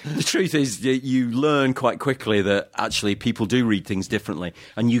exactly. The truth is, you learn quite quickly that actually people do read things differently,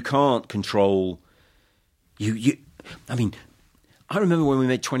 and you can't control. I mean. I remember when we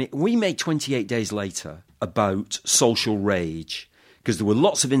made 28 Days Later about social rage, because there were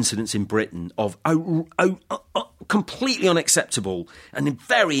lots of incidents in Britain of completely unacceptable and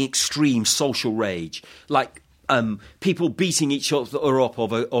very extreme social rage, like people beating each other up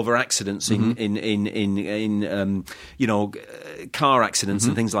over accidents in car accidents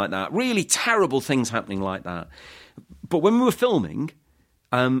and things like that. Really terrible things happening like that. But when we were filming.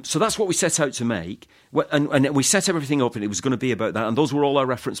 So that's what we set out to make, and we set everything up, and it was going to be about that, and those were all our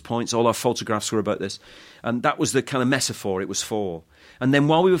reference points, all our photographs were about this, and that was the kind of metaphor it was for. And then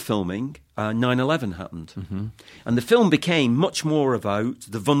while we were filming, 9/11 happened, and the film became much more about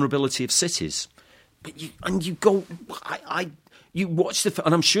the vulnerability of cities. But you watch the film,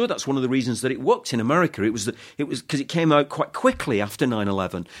 and I'm sure that's one of the reasons that it worked in America. It was because it came out quite quickly after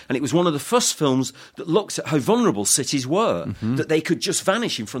 9/11, and it was one of the first films that looked at how vulnerable cities were, that they could just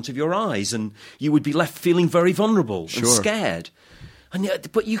vanish in front of your eyes, and you would be left feeling very vulnerable and scared.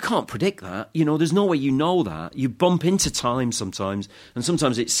 But you can't predict that. You know, there's no way you know that. You bump into time sometimes, and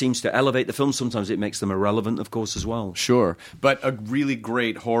sometimes it seems to elevate the film. Sometimes it makes them irrelevant, of course, as well. Sure, but a really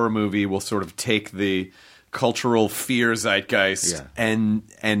great horror movie will sort of take the cultural fear zeitgeist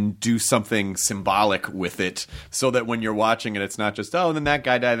and do something symbolic with it, so that when you're watching it, it's not just, and then that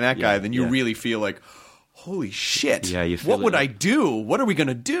guy died and that guy. Then you really feel like, holy shit. Yeah, you feel what it. would I do? What are we going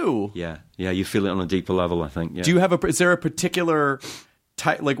to do? Yeah, you feel it on a deeper level, I think. Yeah. Do you have is there a particular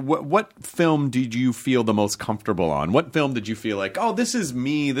type, like what film did you feel the most comfortable on? What film did you feel like, oh, this is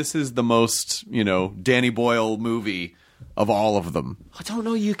me, this is the most, Danny Boyle movie of all of them? I don't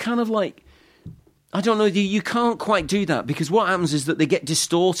know, you kind of like, I don't know, you can't quite do that, because what happens is that they get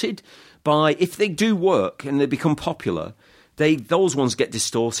distorted by, if they do work and they become popular, those ones get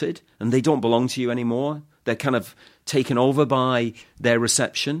distorted and they don't belong to you anymore. They're kind of taken over by their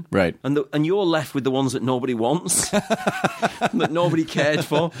reception. Right. And you're left with the ones that nobody wants, that nobody cared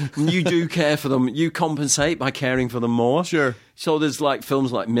for. And you do care for them. You compensate by caring for them more. Sure. So there's like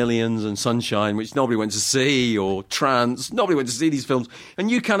films like Millions and Sunshine, which nobody went to see, or Trance. Nobody went to see these films. And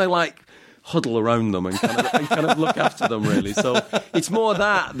you kind of like huddle around them and kind of look after them, really. So it's more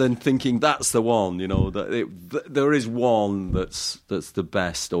that than thinking that's the one, there is one that's the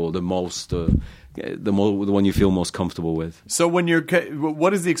best or the most... the one you feel most comfortable with. So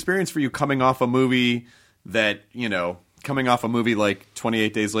what is the experience for you coming off a movie that, coming off a movie like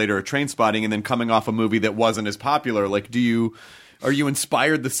 28 Days Later or Trainspotting, and then coming off a movie that wasn't as popular? Like, are you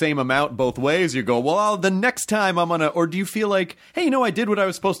inspired the same amount both ways? You go, well, the next time I'm gonna, or do you feel like, hey, I did what I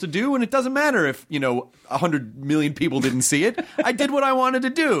was supposed to do, and it doesn't matter if 100 million people didn't see it. I did what I wanted to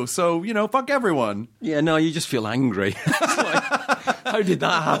do, so fuck everyone. Yeah, no, you just feel angry. It's like, how did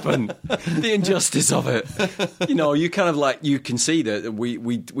that happen? The injustice of it. You kind of like, you can see that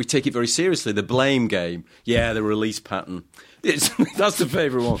we take it very seriously. The blame game. Yeah, the release pattern. That's the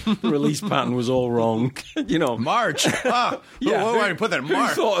favourite one. The release pattern was all wrong. March. Why did put that in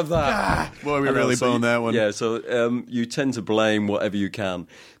March? Who thought of that? Boy, we really boned that one. Yeah, so you tend to blame whatever you can.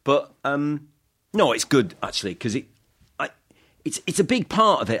 But, no, it's good, actually, because it's a big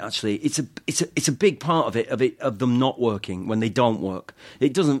part of it, actually. It's a big part of it of them not working when they don't work.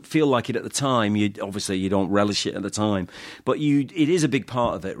 It doesn't feel like it at the time. Obviously you don't relish it at the time, but it is a big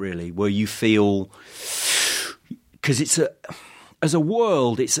part of it, really, where you feel, because as a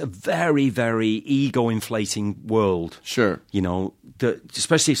world, it's a very, very ego-inflating world. Sure.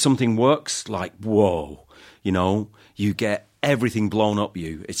 Especially if something works, like, whoa, you get everything blown up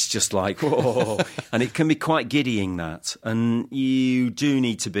you. It's just like, whoa. And it can be quite giddying, that. And you do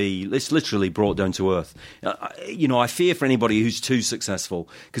need to be, it's literally brought down to earth. I fear for anybody who's too successful,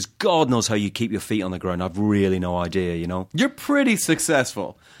 because God knows how you keep your feet on the ground. I've really no idea, You're pretty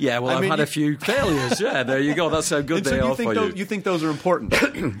successful. Yeah, well, I've had a few failures. Yeah, there you go. That's how good they are for you. You think those are important?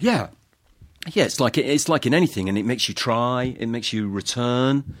 Yeah. Yeah, it's like in anything, and it makes you try, it makes you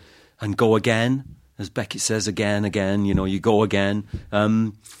return and go again. As Beckett says, again, you go again.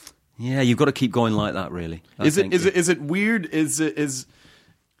 You've got to keep going like that, really. Is it weird? Is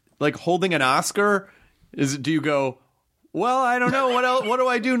like holding an Oscar? Do you go, well, I don't know, what else? What do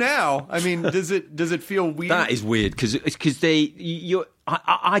I do now? I mean, does it feel weird? That is weird, because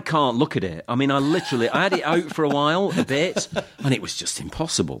I can't look at it. I mean, I had it out for a while, a bit, and it was just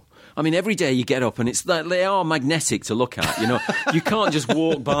impossible. I mean, every day you get up and it's like, they are magnetic to look at, You can't just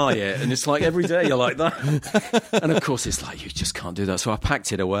walk by it, and it's like every day you're like that. And of course it's like, you just can't do that. So I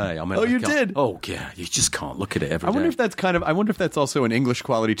packed it away. I mean, you did? Oh, yeah. You just can't look at it every day. I wonder if that's also an English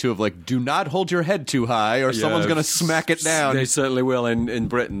quality too, of like, do not hold your head too high or someone's going to smack it down. They certainly will in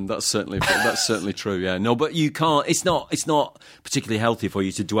Britain. That's certainly true. Yeah. No, but you can't, it's not particularly healthy for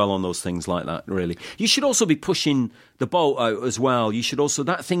you to dwell on those things like that, really. You should also be pushing the boat out as well. You should also,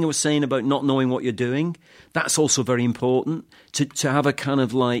 that thing I was saying about not knowing what you're doing, that's also very important, to have a kind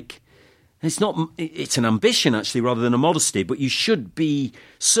of like, it's an ambition actually rather than a modesty, but you should be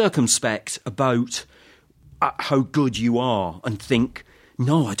circumspect about how good you are and think,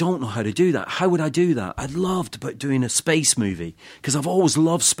 no, I don't know how to do that. How would I do that? I'd love to doing a space movie, because I've always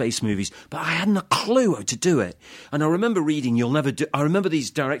loved space movies, but I hadn't a clue how to do it. And I remember reading, I remember these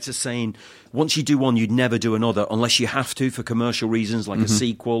directors saying, once you do one, you'd never do another unless you have to for commercial reasons, like a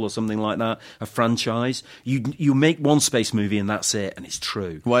sequel or something like that, a franchise. You make one space movie and that's it, and it's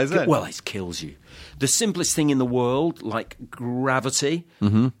true. Why is that? Well, it kills you. The simplest thing in the world, like gravity,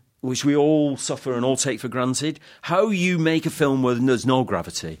 which we all suffer and all take for granted. How you make a film where there's no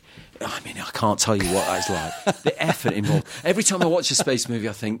gravity, I mean, I can't tell you what that is like. The effort involved. Every time I watch a space movie,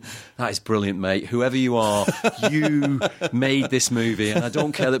 I think, that is brilliant, mate. Whoever you are, you made this movie, and I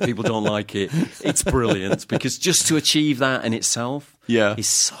don't care that people don't like it. It's brilliant, because just to achieve that in itself is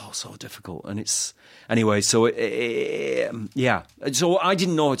so difficult. And it's... Anyway, so, So I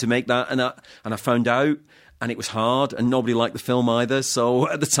didn't know how to make that, and I found out. and it was hard, and nobody liked the film either. So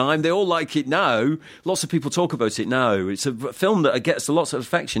at the time, they all like it now. Lots of people talk about it now. It's a film that gets lots of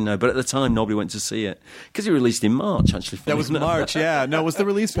affection now, but at the time, nobody went to see it because it released in March. Actually, that was March. Yeah, no, it was the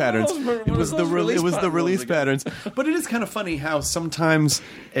release patterns. It was the release patterns. But it is kind of funny how sometimes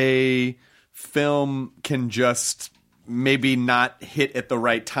a film can just maybe not hit at the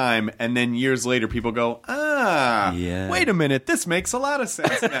right time, and then years later people go, wait a minute, this makes a lot of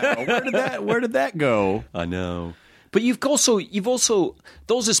sense now. Where did that go? I know. But you've also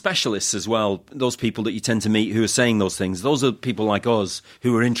those are specialists as well. Those people that you tend to meet who are saying those things. Those are people like us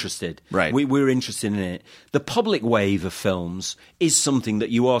who are interested. Right. We're interested in it. The public wave of films is something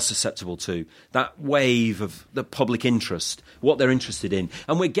that you are susceptible to. That wave of the public interest, what they're interested in.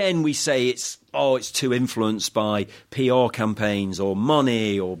 And again, we say it's too influenced by PR campaigns or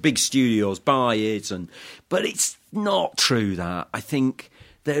money or big studios buy it, but it's not true. That I think.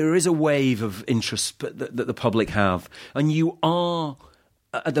 There is a wave of interest that the public have, and you are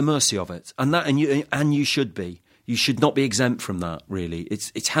at the mercy of it, and you should be. You should not be exempt from that. Really,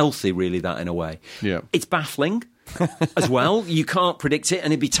 it's healthy. Really, that in a way. Yeah, it's baffling as well. You can't predict it, and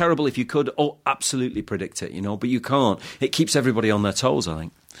it'd be terrible if you could. Absolutely predict it, but you can't. It keeps everybody on their toes, I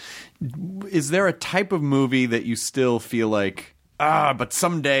think. Is there a type of movie that you still feel like? But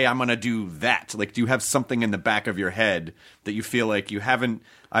someday I'm going to do that. Like, do you have something in the back of your head that you feel like you haven't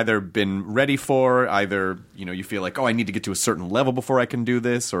either been ready for, either, you feel like, I need to get to a certain level before I can do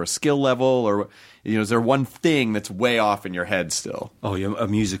this, or a skill level, or, is there one thing that's way off in your head still? Oh, yeah, a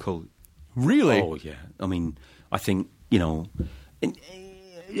musical. Really? Oh, yeah. I mean, I think,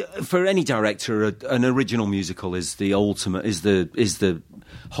 for any director, an original musical is the ultimate, is the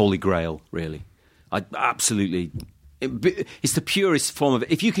holy grail, really. I absolutely... It's the purest form of it.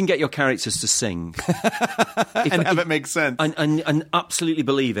 If you can get your characters to sing and have it make sense, and absolutely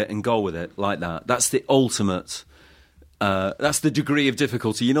believe it and go with it like that, that's the ultimate. That's the degree of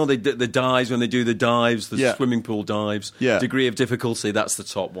difficulty. The dives, when they do the dives, the swimming pool dives. Yeah. Degree of difficulty. That's the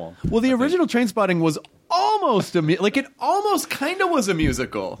top one. Well, the original Trainspotting was almost it almost kind of was a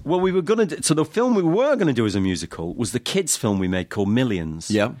musical. Well, so the film we were going to do as a musical was the kids' film we made called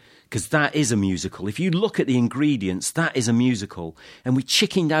Millions. Yeah. Because that is a musical. If you look at the ingredients, that is a musical. And we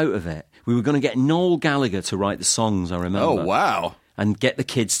chickened out of it. We were going to get Noel Gallagher to write the songs, I remember. Oh, wow. And get the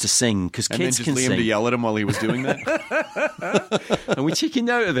kids to sing, because kids can sing. And then just Liam to yell at him while he was doing that? And we chickened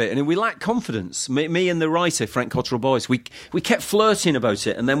out of it, and we lacked confidence. Me and the writer, Frank Cottrell Boyce, we kept flirting about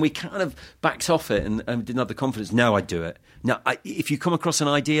it, and then we kind of backed off it and didn't have the confidence. Now I'd do it. Now, if you come across an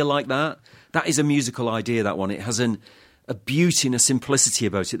idea like that is a musical idea, that one. It has a beauty and a simplicity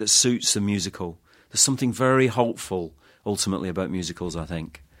about it that suits the musical. There's something very hopeful, ultimately, about musicals, I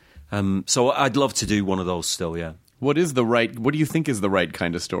think. So I'd love to do one of those still, yeah. What do you think is the right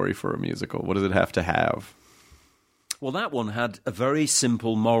kind of story for a musical? What does it have to have? Well, that one had a very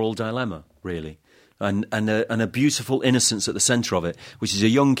simple moral dilemma, really, and a beautiful innocence at the centre of it, which is a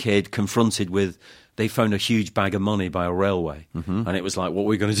young kid confronted with, they found a huge bag of money by a railway, and it was like, what are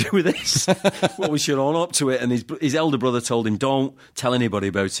we going to do with this? Well, we should own up to it. And his elder brother told him, don't tell anybody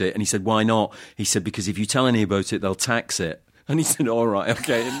about it. And he said, why not? He said, because if you tell anybody about it, they'll tax it. And he said, all right,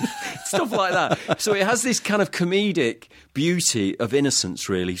 okay. And stuff like that. So it has this kind of comedic beauty of innocence,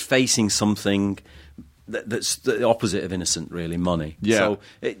 really, facing something that's the opposite of innocent, really, money. Yeah. So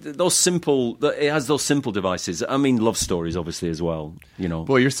it has those simple devices. I mean, love stories, obviously, as well,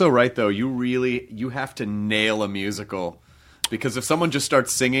 Boy, you're so right, though. You have to nail a musical. Because if someone just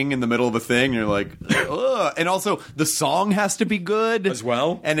starts singing in the middle of a thing, you're like, ugh. And also, the song has to be good. As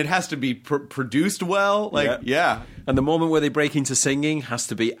well. And it has to be produced well. Yeah. And the moment where they break into singing has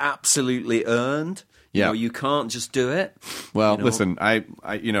to be absolutely earned. Yeah. You can't just do it. Well, listen, I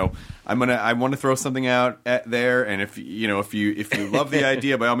want to throw something out there, and if you love the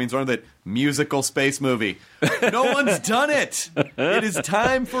idea, by all means, run that musical space movie. No one's done it. It is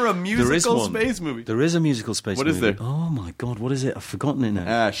time for a musical space movie. There is a musical space movie. What is there? Oh my God, what is it? I've forgotten it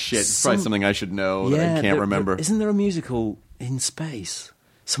now. Shit. It's probably something I should know that I can't remember. Isn't there a musical in space?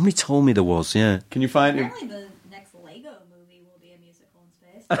 Somebody told me there was, yeah. Can you find it? Apparently the next Lego movie will be a musical in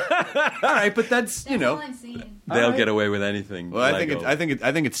space. All right, but that's all I'm seeing. They'll get away with anything. Well, I think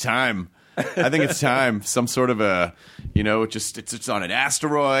it's time. I think it's time. Some sort of a, it's on an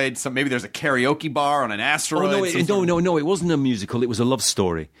asteroid. Maybe there's a karaoke bar on an asteroid. No. It wasn't a musical. It was a love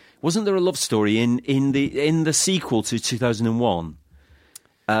story. Wasn't there a love story in the sequel to 2001?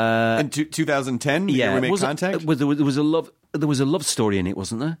 In 2010, yeah, Remake Contact. There was a love story in it,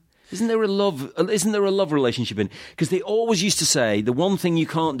 wasn't there? Isn't there a love relationship in? Because they always used to say the one thing you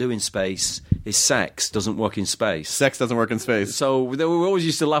can't do in space is sex doesn't work in space. Sex doesn't work in space. So we always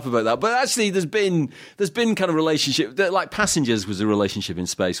used to laugh about that. But actually, there's been kind of relationship. Like Passengers was a relationship in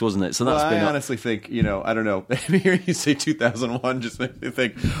space, wasn't it? So that's I honestly think, I don't know. Hearing you say 2001 just makes me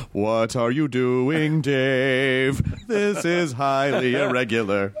think, what are you doing, Dave? This is highly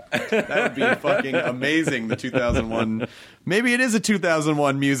irregular. That would be fucking amazing, the 2001. Maybe it is a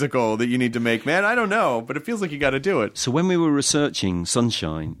 2001 musical that you need to make, man. I don't know, but it feels like you got to do it. So when we were researching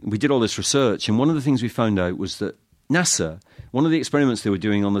Sunshine, we did all this research, and one of the things we found out was that NASA, one of the experiments they were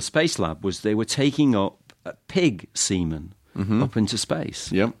doing on the Space Lab was they were taking up pig semen up into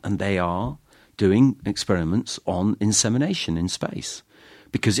space. Yep. And they are doing experiments on insemination in space.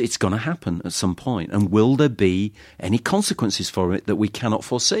 Because it's going to happen at some point. And will there be any consequences for it that we cannot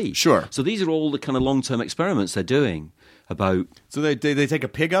foresee? Sure. So these are all the kind of long-term experiments they're doing about... So they take a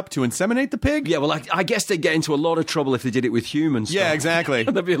pig up to inseminate the pig? Yeah, well, I guess they'd get into a lot of trouble if they did it with humans. Yeah, exactly.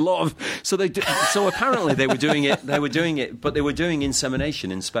 There'd be a lot of... So apparently they were doing it, but they were doing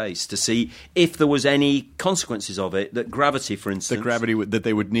insemination in space to see if there was any consequences of it, that gravity, for instance... The gravity that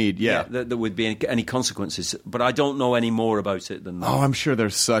they would need, yeah. That there would be any consequences. But I don't know any more about it than that. Oh, I'm sure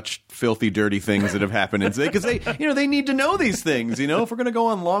there's such filthy, dirty things that have happened. Because they need to know these things, If we're going to go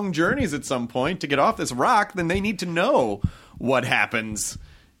on long journeys at some point to get off this rock, then they need to know what happens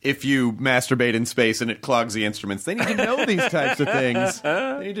if you masturbate in space and it clogs the instruments. They need to know these types of things.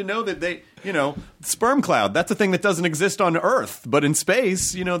 They need to know that sperm cloud, that's a thing that doesn't exist on Earth, but in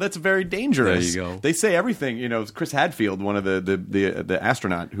space, that's very dangerous. There you go. They say everything, Chris Hadfield, one of the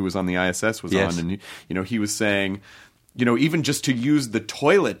astronaut who was on the ISS was Yes. on, and he was saying, even just to use the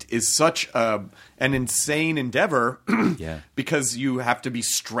toilet is such an insane endeavor because you have to be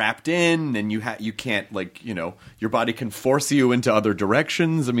strapped in and you can't, your body can force you into other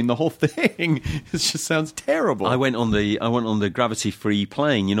directions. I mean, the whole thing just sounds terrible. I went on the gravity-free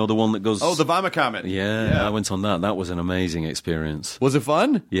plane, the one that goes... Oh, the Vomit Comet. Yeah, I went on that. That was an amazing experience. Was it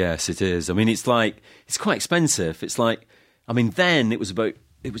fun? Yes, it is. I mean, it's quite expensive. It's then it was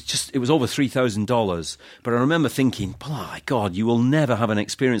over $3,000. But I remember thinking, my God, you will never have an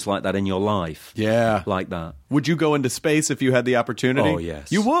experience like that in your life. Yeah. Like that. Would you go into space if you had the opportunity? Oh,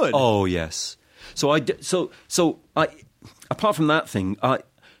 yes. You would? Oh, yes. So apart from that thing,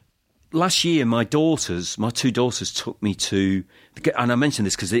 last year my two daughters took me to, and I mentioned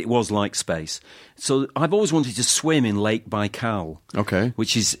this because it was like space. So I've always wanted to swim in Lake Baikal. Okay.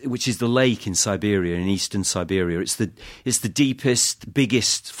 Which is the lake in Siberia, in eastern Siberia. It's the deepest,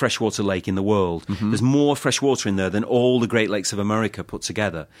 biggest freshwater lake in the world. Mm-hmm. There's more fresh water in there than all the Great Lakes of America put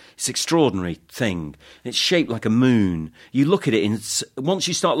together. It's an extraordinary thing. It's shaped like a moon. You look at it, and once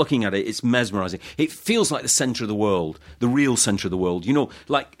you start looking at it, it's mesmerizing. It feels like the center of the world, the real center of the world.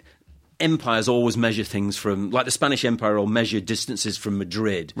 Like empires always measure things from, like the Spanish Empire will measure distances from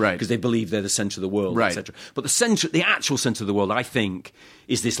Madrid, right? Because they believe they're the center of the world, right? Etc. But the actual center of the world, I think,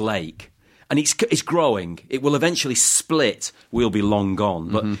 is this lake, and it's growing. It will eventually split. We'll be long gone,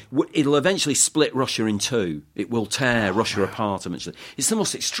 but it'll eventually split Russia in two. It will tear Russia apart eventually. It's the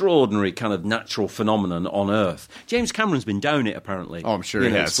most extraordinary kind of natural phenomenon on Earth. James Cameron's been down it apparently. Oh, I'm sure he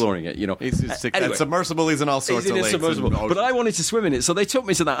has. Exploring it. Anyway, submersible. He's in all sorts of lakes. But I wanted to swim in it, so they took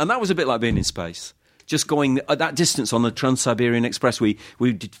me to that, and that was a bit like being in space. Just going at that distance on the Trans-Siberian Express. We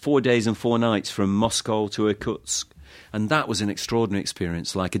did 4 days and 4 nights from Moscow to Irkutsk, and that was an extraordinary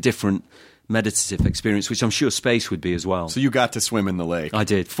experience, like a different meditative experience, which I'm sure space would be as well. So you got to swim in the lake? I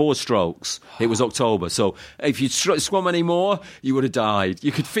did. 4 strokes. It was October, so if you'd swum any more, you would have died.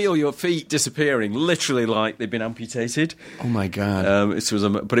 You could feel your feet disappearing, literally like they'd been amputated. Oh my God.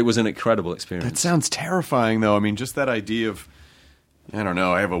 But it was an incredible experience. That sounds terrifying, though. I mean, just that idea of, I don't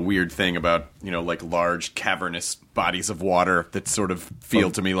know, I have a weird thing about, like large cavernous bodies of water that sort of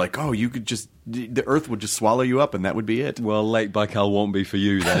feel to me like, you could just, the earth would just swallow you up and that would be it. Well, Lake Baikal won't be for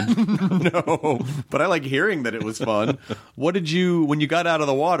you then. No, but I like hearing that it was fun. When you got out of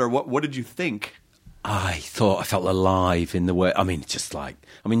the water, what did you think? I thought I felt alive in the way.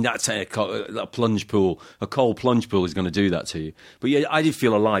 That's a plunge pool. A cold plunge pool is going to do that to you. But yeah, I did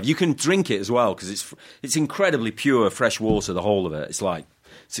feel alive. You can drink it as well because it's incredibly pure, fresh water. The whole of it.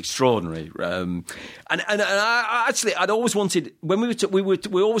 It's extraordinary. And I'd always wanted, when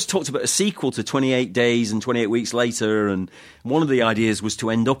we always talked about a sequel to 28 Days and 28 Weeks Later, and one of the ideas was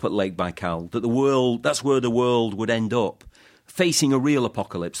to end up at Lake Baikal. That's where the world would end up. Facing a real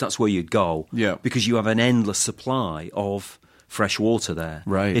apocalypse, that's where you'd go. Yeah. Because you have an endless supply of fresh water there.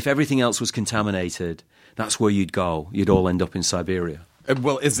 Right. If everything else was contaminated, that's where you'd go. You'd all end up in Siberia.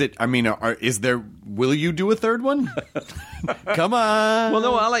 Well, will you do a third one? Come on. Well,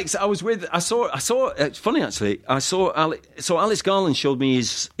 no, Alex, I saw. It's funny actually. Alex Garland showed me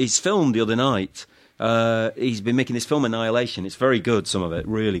his film the other night. He's been making this film Annihilation. It's very good. Some of it,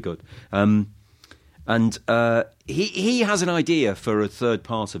 really good. And he has an idea for a third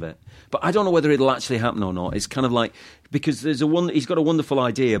part of it, but I don't know whether it'll actually happen or not. It's kind of like, because he's got a wonderful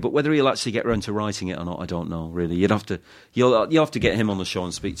idea, but whether he'll actually get around to writing it or not, I don't know. Really, you'll have to get him on the show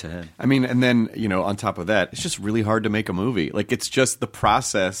and speak to him. I mean, and then on top of that, it's just really hard to make a movie. Like, it's just the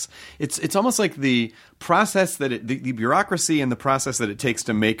process. It's almost like the process that the bureaucracy and the process that it takes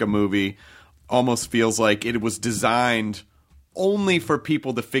to make a movie almost feels like it was designed only for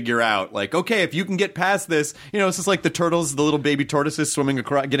people to figure out, like, okay, if you can get past this, it's just like the turtles, the little baby tortoises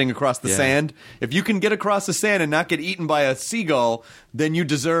getting across the sand. If you can get across the sand and not get eaten by a seagull, then you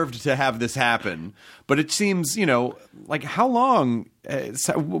deserved to have this happen. But it seems, like, how long,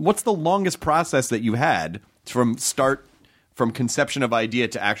 what's the longest process that you had from conception of idea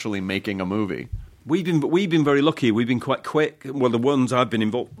to actually making a movie? We've been very lucky. We've been quite quick. Well, the ones I've been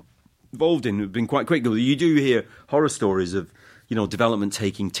involved in have been quite quick. You do hear horror stories of development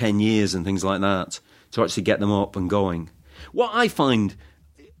taking 10 years and things like that to actually get them up and going. What I find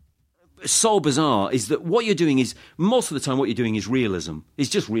so bizarre is that what you're doing is, most of the time what you're doing is realism. It's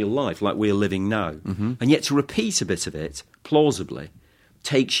just real life, like we're living now. Mm-hmm. And yet to repeat a bit of it, plausibly,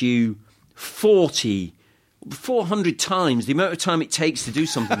 takes you 400 times the amount of time it takes to do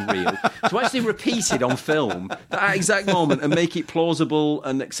something real, to actually repeat it on film, that exact moment, and make it plausible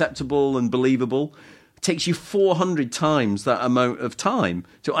and acceptable and believable. Takes you 400 times that amount of time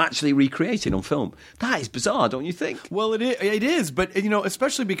to actually recreate it on film. That is bizarre, don't you think? Well, it is, but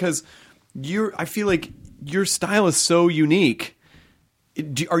especially because I feel like your style is so unique.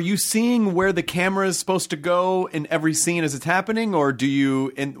 Are you seeing where the camera is supposed to go in every scene as it's happening, or do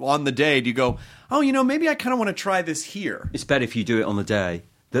you on the day go, oh, maybe I kind of want to try this here? It's better if you do it on the day.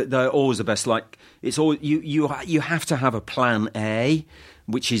 They're always the best. Like, it's all you have to have a plan A,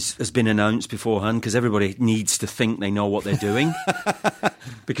 which has been announced beforehand, because everybody needs to think they know what they're doing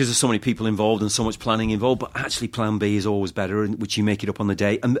because there's so many people involved and so much planning involved. But actually, plan B is always better, which you make it up on the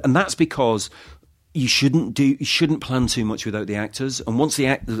day, and that's because you shouldn't plan too much without the actors. And once the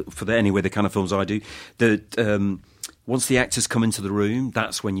kind of films I do, once the actors come into the room,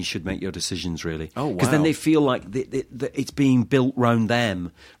 that's when you should make your decisions, really. Oh, wow. Because then they feel like it's being built round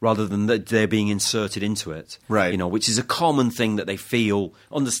them rather than that they're being inserted into it. Right. Which is a common thing that they feel,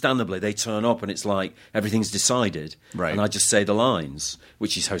 understandably. They turn up and it's like everything's decided. Right. And I just say the lines,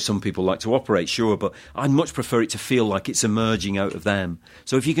 which is how some people like to operate, sure. But I much prefer it to feel like it's emerging out of them.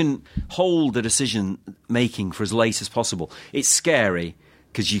 So if you can hold the decision-making for as late as possible, it's scary,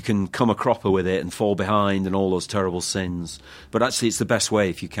 because you can come a cropper with it and fall behind and all those terrible sins. But actually, it's the best way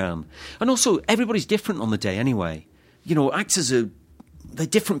if you can. And also, everybody's different on the day anyway. Actors they're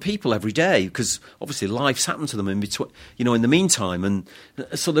different people every day, because obviously life's happened to them in between, in the meantime. And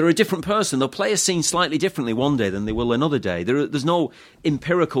so they're a different person. They'll play a scene slightly differently one day than they will another day. There's no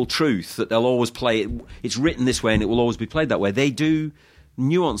empirical truth that they'll always play it. It's written this way and it will always be played that way. They do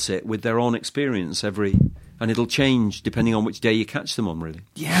nuance it with their own experience and it'll change depending on which day you catch them on, really.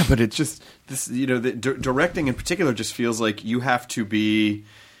 Yeah, but it's just this, the directing in particular just feels like you have to be.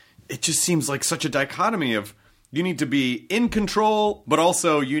 It just seems like such a dichotomy of you need to be in control, but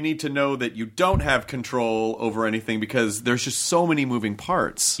also you need to know that you don't have control over anything, because there's just so many moving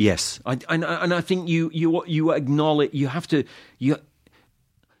parts. Yes, and I think you acknowledge you have to.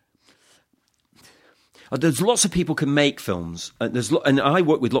 There's lots of people can make films. And I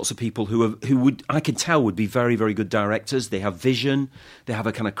work with lots of people who would, I can tell, would be very, very good directors. They have vision. They have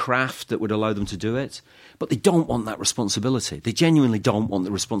a kind of craft that would allow them to do it. But they don't want that responsibility. They genuinely don't want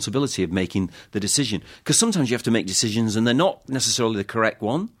the responsibility of making the decision. Because sometimes you have to make decisions and they're not necessarily the correct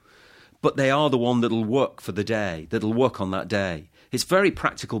one, but they are the one that'll work for the day, that'll work on that day. It's very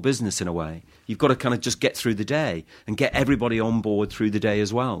practical business in a way. You've got to kind of just get through the day and get everybody on board through the day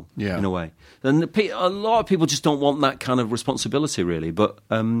as well, in a way. And a lot of people just don't want that kind of responsibility, really. But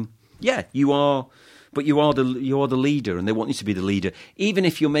you are the leader, and they want you to be the leader. Even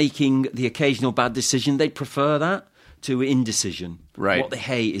if you're making the occasional bad decision, they prefer that to indecision. Right. What they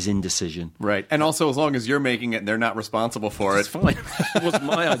hate is indecision. Right. And also, as long as you're making it and they're not responsible for it's fine. It wasn't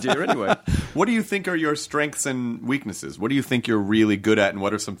my idea anyway. What do you think are your strengths and weaknesses? What do you think you're really good at, and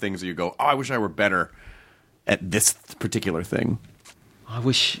what are some things that you go, oh, I wish I were better at this particular thing? I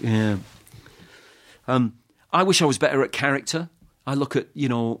wish I was better at character. I look at,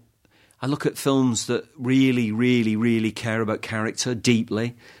 I look at films that really, really, really care about character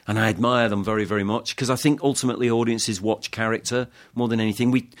deeply, and I admire them very, very much, because I think ultimately audiences watch character more than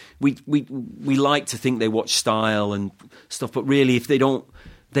anything. We like to think they watch style and stuff, but really, if they don't,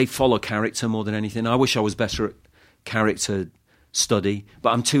 they follow character more than anything. I wish I was better at character study,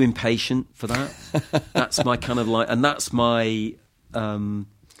 but I'm too impatient for that. That's my kind of like, and that's my,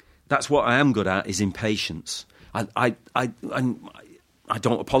 that's what I am good at, is impatience. I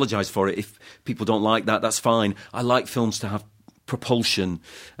don't apologise for it. If people don't like that, that's fine. I like films to have propulsion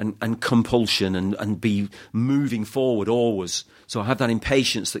and compulsion and be moving forward always. So I have that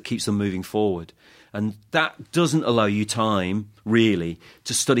impatience that keeps them moving forward. And that doesn't allow you time, really,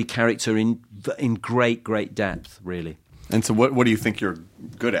 to study character in great, great depth, really. And so what do you think you're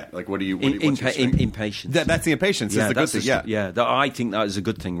good at? Like, what's your strength? Impatience. That's the impatience. Yeah, that's the good thing. Yeah. I think that is a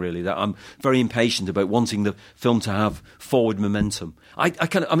good thing, really. That I'm very impatient about wanting the film to have forward momentum. I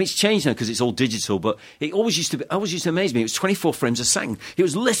mean, it's changed now because it's all digital, but it always used to amaze me. It was 24 frames a second. It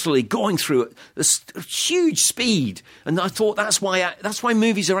was literally going through a huge speed, and I thought that's why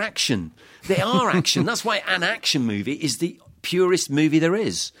movies are action. They are action. That's why an action movie is the purest movie there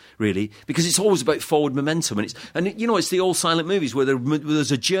is, really, because it's always about forward momentum, and it's the all silent movies where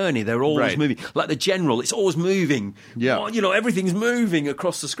there's a journey. They're always moving, like The General. It's always moving. Yeah, everything's moving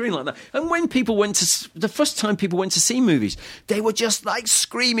across the screen like that. And when people the first time people went to see movies, they were just like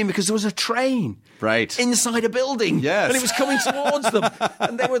screaming because there was a train inside a building, and it was coming towards them,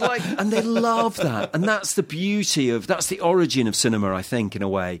 and they were like, and they love that, and that's the origin of cinema, I think, in a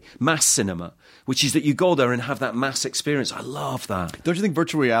way, mass cinema, which is that you go there and have that mass experience. I love that. Don't you think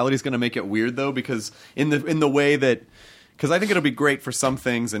virtual reality is going to make it weird, though? Because in the way that... Because I think it'll be great for some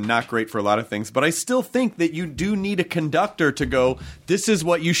things and not great for a lot of things. But I still think that you do need a conductor to go, this is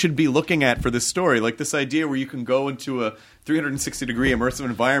what you should be looking at for this story. Like this idea where you can go into a 360-degree immersive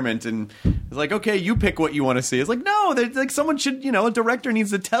environment and it's like, okay, you pick what you want to see. It's like, no, like someone should, a director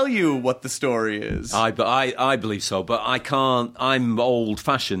needs to tell you what the story is. I believe so, but I can't. I'm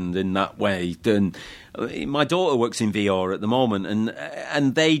old-fashioned in that way. And my daughter works in VR at the moment,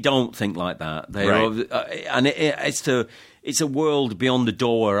 and they don't think like that. It's a world beyond the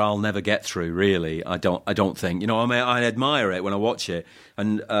door I'll never get through, really. I don't think. I admire it when I watch it.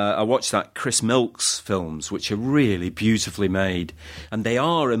 And I watched that Chris Milks films, which are really beautifully made. And they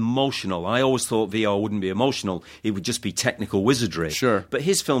are emotional. I always thought VR wouldn't be emotional. It would just be technical wizardry. Sure. But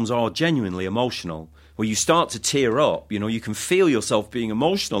his films are genuinely emotional, where you start to tear up. You can feel yourself being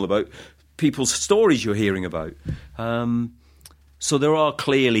emotional about people's stories you're hearing about. So there are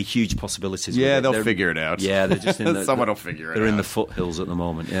clearly huge possibilities. Yeah, they'll figure it out. Yeah, they're just in someone will figure it out. They're in the foothills at the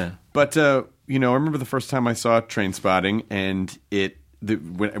moment. Yeah, but I remember the first time I saw Trainspotting, and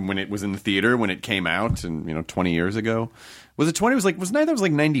when it was in the theater when it came out, and 20 years ago, was it 20? It was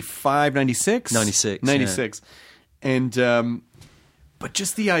 95, 96, 96, and but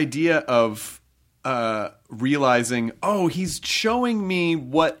just the idea of realizing, he's showing me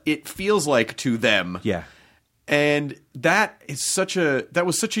what it feels like to them. Yeah. And that was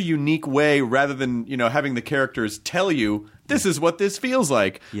such a unique way, rather than, having the characters tell you, this is what this feels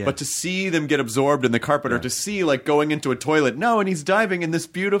like. Yeah. But to see them get absorbed in the carpet, or to see, like, going into a toilet, and he's diving in this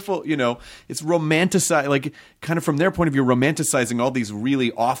beautiful, it's romanticized, like, kind of from their point of view, romanticizing all these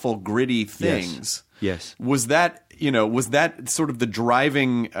really awful, gritty things. Yes. Was that sort of the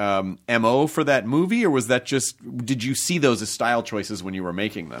driving MO for that movie, or was that just, did you see those as style choices when you were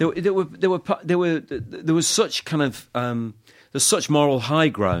making them? There was such kind of there's such moral high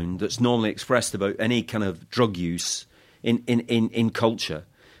ground that's normally expressed about any kind of drug use in culture.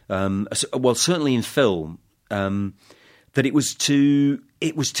 Well, certainly in film, that it was to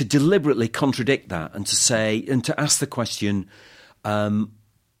deliberately contradict that, and to say, and to ask the question.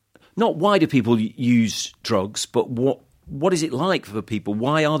 Not why do people use drugs, but what is it like for people?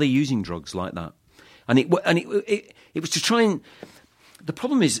 Why are they using drugs like that? And it was to try and... The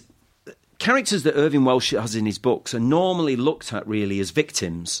problem is, characters that Irving Welsh has in his books are normally looked at really as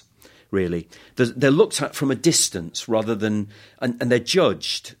victims, really. They're looked at from a distance rather than... And they're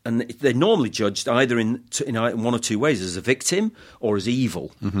judged. And they're normally judged either in one or two ways, as a victim or as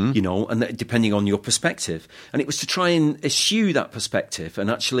evil, and depending on your perspective. And it was to try and eschew that perspective, and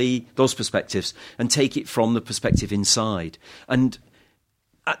actually those perspectives, and take it from the perspective inside. And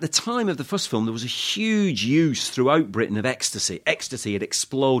at the time of the first film, there was a huge use throughout Britain of ecstasy. Ecstasy had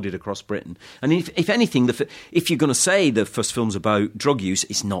exploded across Britain. And if anything, if you're going to say the first film's about drug use,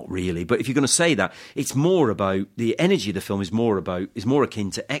 it's not really. But if you're going to say that, it's more about, the energy of the film is more akin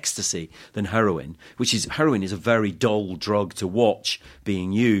to ecstasy than heroin, heroin is a very dull drug to watch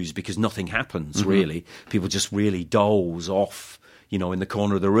being used, because nothing happens, really. People just really doze off, in the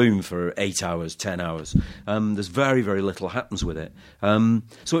corner of the room for 8 hours, 10 hours. There's very, very little happens with it.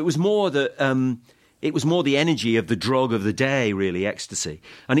 So it was more that... It was more the energy of the drug of the day, really, ecstasy.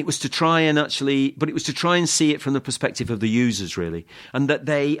 And it was to try and see it from the perspective of the users, really. And that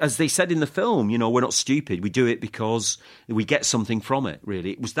they, as they said in the film, we're not stupid. We do it because we get something from it,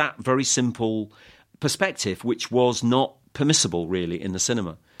 really. It was that very simple perspective, which was not permissible, really, in the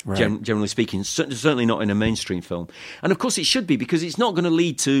cinema. Right. Generally speaking, certainly not in a mainstream film, and of course it should be, because it's not going to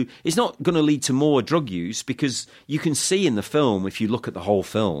lead to more drug use, because you can see in the film, if you look at the whole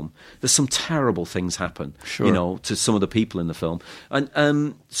film, there's some terrible things happen, to some of the people in the film,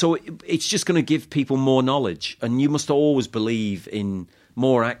 and so it's just going to give people more knowledge, and you must always believe in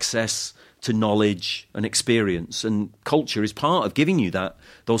more access to knowledge and experience, and culture is part of giving you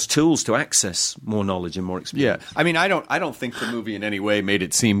those tools to access more knowledge and more experience. Yeah, I mean, I don't think the movie in any way made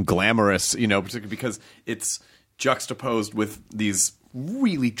it seem glamorous, particularly because it's juxtaposed with these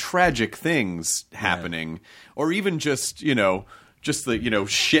really tragic things happening, or even just the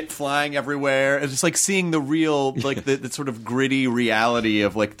shit flying everywhere. It's just like seeing the real, like the sort of gritty reality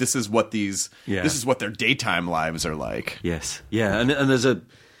of like this is what their daytime lives are like. Yes, yeah, and there's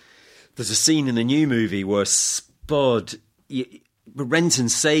a scene in the new movie where Spud, Renton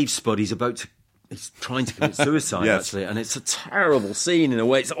saves Spud. He's trying to commit suicide, actually, and it's a terrible scene in a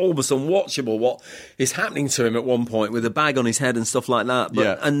way. It's almost unwatchable what is happening to him at one point with a bag on his head and stuff like that.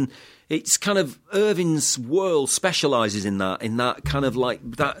 And it's kind of Irving's world specialises in that kind of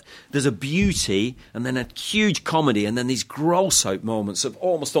like that. There's a beauty and then a huge comedy and then these gross out moments of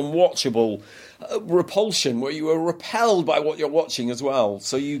almost unwatchable repulsion where you are repelled by what you're watching as well.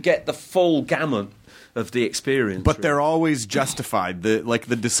 So you get the full gamut of the experience. But they're always justified.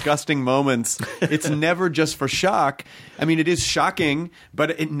 The disgusting moments, it's never just for shock. I mean, it is shocking,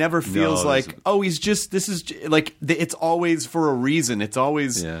 but it never feels it's always for a reason. It's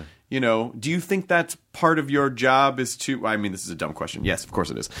always... Yeah. Do you think that's part of your job is to... I mean, this is a dumb question. Yes, of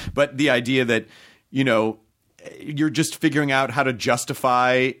course it is. But the idea that, you're just figuring out how to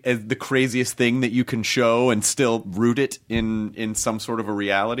justify the craziest thing that you can show and still root it in some sort of a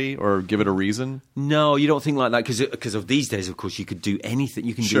reality or give it a reason? No, you don't think like that because of these days, of course, you could do anything.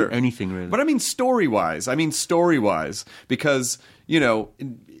 You can do anything, really. But I mean story-wise, because,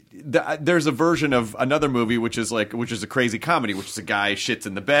 there's a version of another movie which is a crazy comedy, which is a guy shits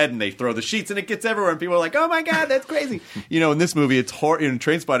in the bed and they throw the sheets and it gets everywhere and people are like, oh my god, that's crazy. In this movie, it's in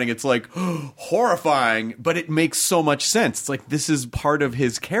Trainspotting, it's like horrifying, but it makes so much sense. It's like this is part of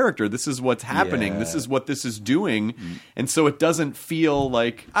his character. This is what's happening. Yeah. This is what this is doing, and so it doesn't feel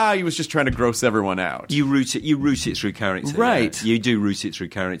like he was just trying to gross everyone out. You root it through character, right? Yeah. You do root it through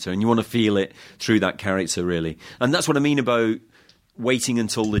character, and you want to feel it through that character, really. And that's what I mean about waiting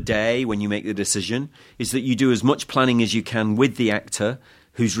until the day when you make the decision, is that you do as much planning as you can with the actor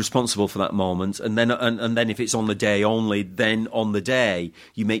who's responsible for that moment, and then if it's on the day only, then on the day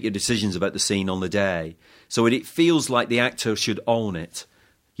you make your decisions about the scene on the day. So it feels like the actor should own it.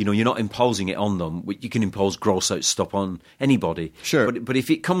 You're not imposing it on them. You can impose gross out stuff on anybody. Sure. But if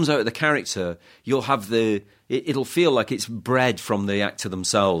it comes out of the character, you'll have it'll feel like it's bred from the actor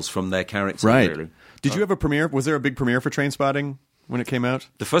themselves, from their character. Right. Really. Did you have a premiere? Was there a big premiere for Trainspotting when it came out?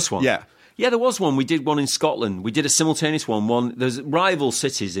 The first one? Yeah. Yeah, there was one. We did one in Scotland. We did a simultaneous one. There's rival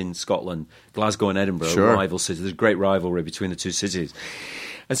cities in Scotland, Glasgow and Edinburgh. Sure. Rival cities. There's a great rivalry between the two cities.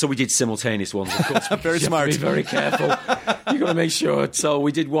 And so we did simultaneous ones, of course. Very smart. You have to be very careful. You've got to make sure. So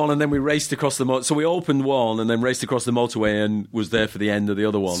we did one, and then we raced across the motorway. So we opened one, and then raced across the motorway, and was there for the end of the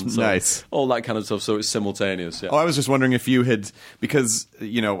other one. So nice. All that kind of stuff. So it's simultaneous. Yeah. Oh, I was just wondering if you had, because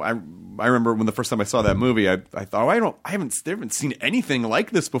I remember when the first time I saw that movie, I thought, I haven't seen anything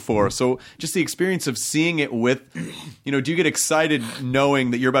like this before. So just the experience of seeing it with, do you get excited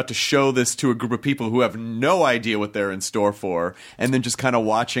knowing that you're about to show this to a group of people who have no idea what they're in store for, and then just kind of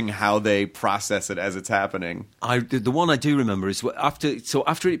watching how they process it as it's happening? The one I do remember is after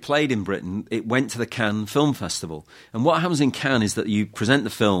it played in Britain, it went to the Cannes Film Festival. And what happens in Cannes is that you present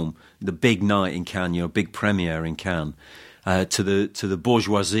the film, the big night in Cannes, big premiere in Cannes, to the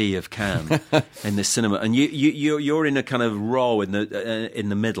bourgeoisie of Cannes in the cinema, and you're in a kind of row in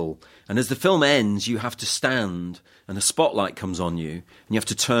the middle, and as the film ends, you have to stand, and a spotlight comes on you, and you have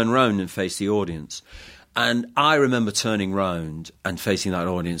to turn round and face the audience. And I remember turning round and facing that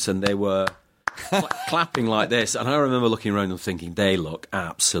audience, and they were clapping like this, and I remember looking around and thinking, they look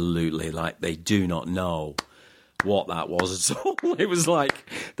absolutely like they do not know what that was at all. It was like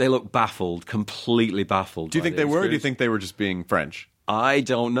they looked baffled, completely baffled. Do you think they were, or do you think they were just being French? I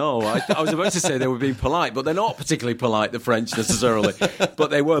don't know. I was about to say they were being polite, but they're not particularly polite, the French, necessarily.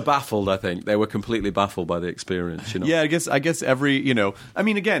 But they were baffled, I think. They were completely baffled by the experience, Yeah, I guess every, I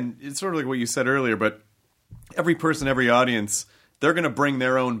mean, again, it's sort of like what you said earlier, but every person, every audience, they're going to bring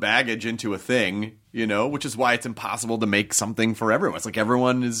their own baggage into a thing, which is why it's impossible to make something for everyone. It's like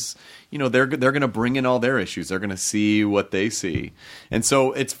everyone is, they're going to bring in all their issues. They're going to see what they see. And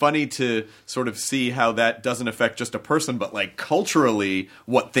so it's funny to sort of see how that doesn't affect just a person, but like culturally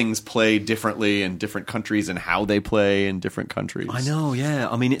what things play differently in different countries and how they play in different countries. I know, yeah.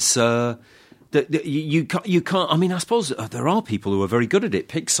 I mean, it's... you can't... I mean, I suppose there are people who are very good at it.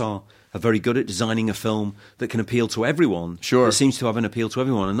 Pixar are very good at designing a film that can appeal to everyone. Sure. It seems to have an appeal to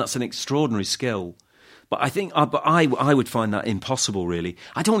everyone, and that's an extraordinary skill. But I think... I would find that impossible, really.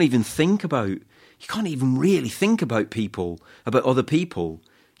 I don't even think about... You can't even really think about other people.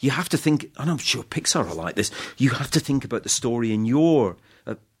 You have to think... And I'm sure Pixar are like this. You have to think about the story and your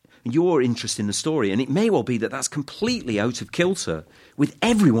interest in the story. And it may well be that that's completely out of kilter with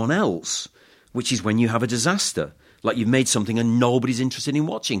everyone else, which is when you have a disaster. Like you've made something and nobody's interested in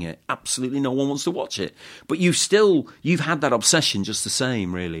watching it. Absolutely no one wants to watch it. But you've had that obsession just the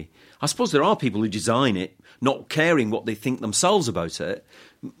same, really. I suppose there are people who design it, not caring what they think themselves about it,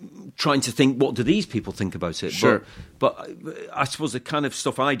 trying to think, what do these people think about it? Sure. But I suppose the kind of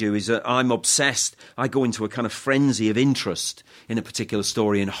stuff I do is that I'm obsessed. I go into a kind of frenzy of interest in a particular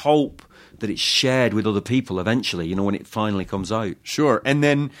story and hope that it's shared with other people eventually, when it finally comes out. Sure. And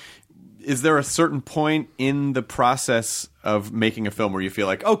then... is there a certain point in the process of making a film where you feel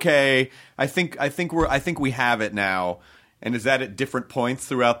like, okay, I think we have it now, and is that at different points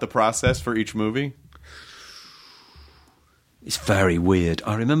throughout the process for each movie? It's very weird.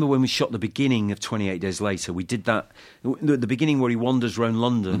 I remember when we shot the beginning of 28 Days Later, we did that, the beginning where he wanders around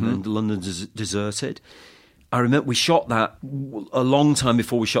London and London's deserted. I remember we shot that a long time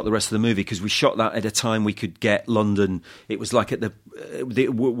before we shot the rest of the movie, because we shot that at a time we could get London. It was like at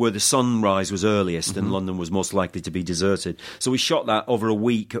where the sunrise was earliest and London was most likely to be deserted. So we shot that over a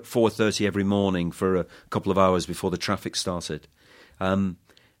week at 4:30 every morning for a couple of hours before the traffic started.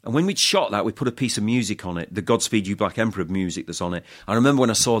 And when we'd shot that, we put a piece of music on it, the Godspeed You Black Emperor music that's on it. I remember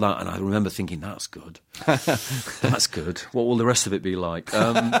when I saw that, and I remember thinking, that's good. That's good. What will the rest of it be like?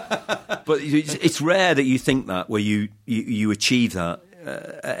 But it's rare that you think that, where you achieve that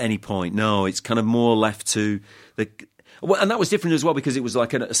at any point. No, it's kind of more left to the... Well, and that was different as well, because it was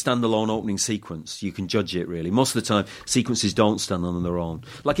like a standalone opening sequence. You can judge it, really. Most of the time, sequences don't stand on their own.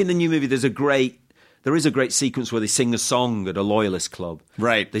 Like in the new movie, there is a great sequence where they sing a song at a loyalist club.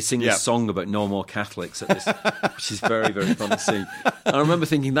 Right. They sing a song about no more Catholics at this, which is very, very fun to see. And I remember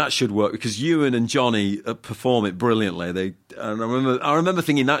thinking that should work, because Ewan and Johnny perform it brilliantly. I remember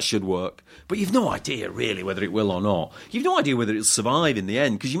thinking that should work. But you've no idea, really, whether it will or not. You've no idea whether it'll survive in the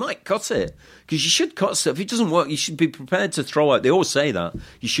end, because you might cut it. Because you should cut stuff. If it doesn't work, you should be prepared to throw out... They always say that.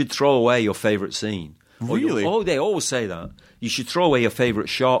 You should throw away your favourite scene. Really? They always say that. You should throw away your favourite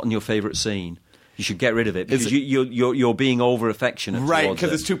shot and your favourite scene. You should get rid of it, because you're being over affectionate, right?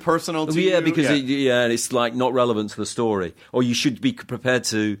 Because it's too personal to you. Yeah, because it's like not relevant to the story. Or you should be prepared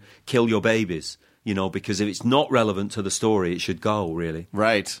to kill your babies, because if it's not relevant to the story, it should go. Really,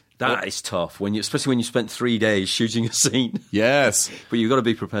 right? That is tough especially when you spent 3 days shooting a scene. Yes, but you've got to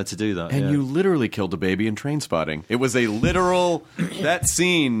be prepared to do that. And you literally killed a baby in Trainspotting. It was a literal. That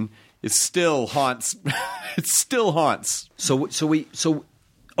scene is still haunts. It still haunts. So.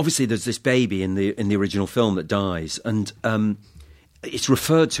 Obviously, there's this baby in the original film that dies, and it's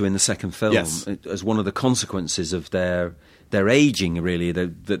referred to in the second film as one of the consequences of their aging. Really,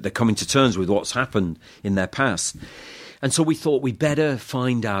 they're coming to terms with what's happened in their past, and so we thought we'd better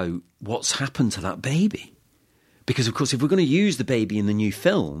find out what's happened to that baby, because of course, if we're going to use the baby in the new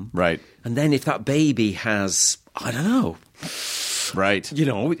film, right, and then if that baby has, I don't know. Right.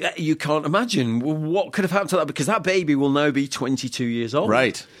 You can't imagine what could have happened to that, because that baby will now be 22 years old.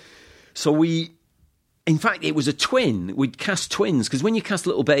 Right. So in fact, it was a twin. We'd cast twins, because when you cast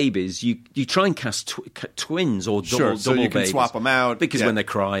little babies, you try and cast twins or double so you can babies, swap them out. Because when they're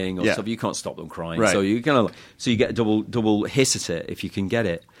crying or stuff, you can't stop them crying. Right. So you get a double hit at it if you can get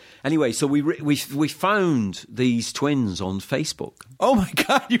it. Anyway, so we found these twins on Facebook. Oh my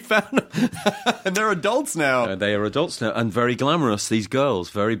God, you found them. And they're adults now. They are adults now, and very glamorous, these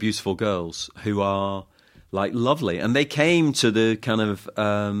girls, very beautiful girls who are like lovely. And they came to the kind of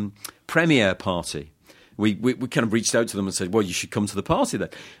premiere party. We kind of reached out to them and said, well, you should come to the party then.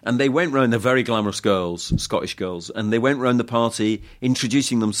 And they went round, they're very glamorous girls, Scottish girls, and they went round the party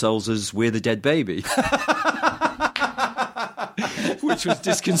introducing themselves as, we're the dead baby. which was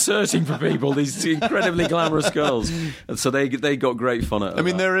disconcerting for people. These incredibly glamorous girls, and so they got great fun out of I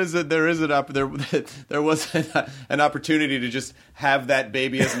mean, that. there was an opportunity to just have that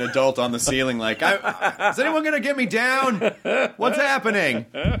baby as an adult on the ceiling. Like, is anyone going to get me down? What's happening?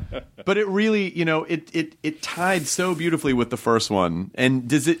 But it really, it tied so beautifully with the first one. And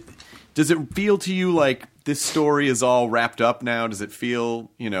does it feel to you like this story is all wrapped up now? Does it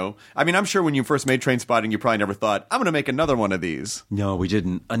feel, I mean, I'm sure when you first made Trainspotting, you probably never thought, I'm going to make another one of these. No, we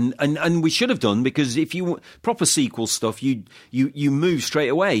didn't. And we should have done, because if you proper sequel stuff, you move straight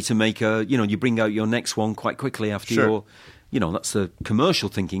away to make you bring out your next one quite quickly after Sure. that's the commercial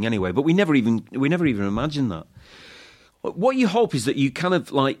thinking anyway. But we never even imagined that. What you hope is that you kind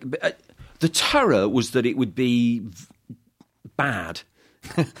of like, the terror was that it would be bad,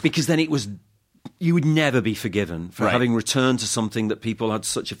 because then you would never be forgiven for Right. having returned to something that people had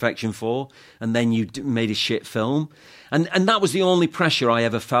such affection for, and then you made a shit film. And that was the only pressure I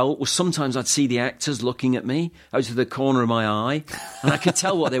ever felt, was sometimes I'd see the actors looking at me out of the corner of my eye, and I could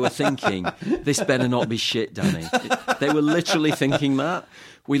tell what they were thinking. This better not be shit, Danny. They were literally thinking that.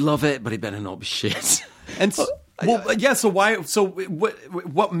 We love it, but it better not be shit. And so why? So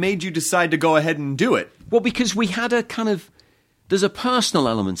what made you decide to go ahead and do it? Well, because we had a kind of, there's a personal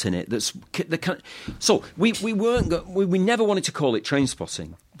element in it so we never wanted to call it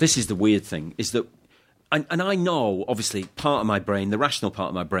Trainspotting. This is the weird thing, is that, and I know, obviously, part of my brain, the rational part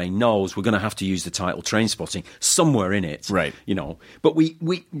of my brain, knows we're going to have to use the title Trainspotting somewhere in it, right? But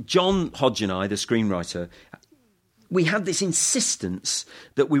John Hodge and I, the screenwriter, we had this insistence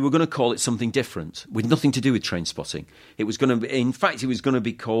that we were going to call it something different, with nothing to do with Trainspotting. It was going to, in fact, it was going to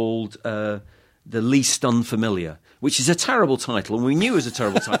be called The Least Unfamiliar, which is a terrible title, and we knew it was a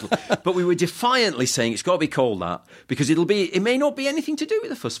terrible title, but we were defiantly saying it's got to be called that, because it may not be anything to do with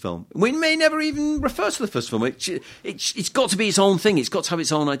the first film. We may never even refer to the first film. It's got to be its own thing. It's got to have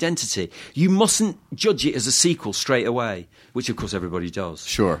its own identity. You mustn't judge it as a sequel straight away, which of course everybody does.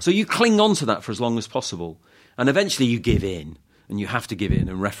 Sure. So you cling on to that for as long as possible, and eventually you give in. And you have to give in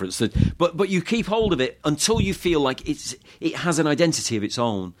and reference it, but you keep hold of it until you feel like it has an identity of its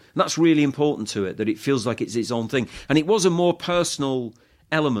own. And that's really important to it, that it feels like it's its own thing. And it was a more personal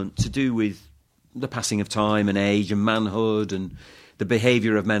element to do with the passing of time and age and manhood and the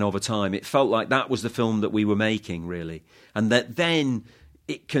behaviour of men over time. It felt like that was the film that we were making, really, and that then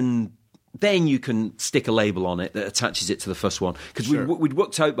you can stick a label on it that attaches it to the first one, because Sure. we'd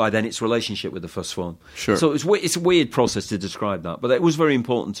worked out by then its relationship with the first one. Sure. So it's a weird process to describe that, but it was very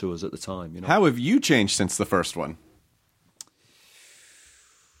important to us at the time. How have you changed since the first one?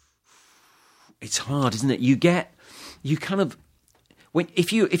 It's hard, isn't it?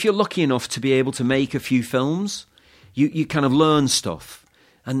 If you're lucky enough to be able to make a few films, you kind of learn stuff,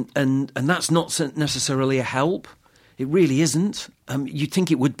 and that's not necessarily a help. It really isn't. You'd think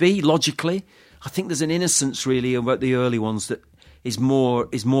it would be, logically. I think there's an innocence, really, about the early ones that is more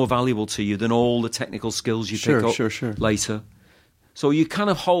valuable to you than all the technical skills you pick up later. So you kind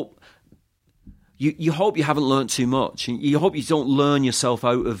of hope... You hope you haven't learnt too much. You hope you don't learn yourself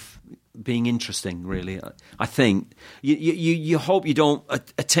out of being interesting, really. I think. You hope you don't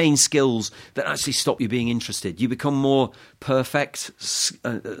attain skills that actually stop you being interested. You become more perfect.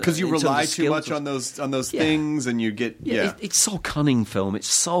 Because you rely too much on those things, and you get... Yeah. It's so cunning film. It's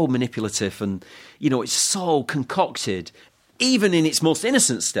so manipulative, and, it's so concocted, even in its most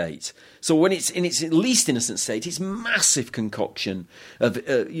innocent state. So when it's in its least innocent state, it's massive concoction of,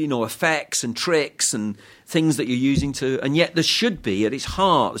 effects and tricks and things that you're using to... And yet there should be, at its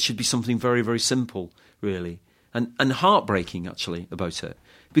heart, there should be something very, very simple, really, and heartbreaking, actually, about it.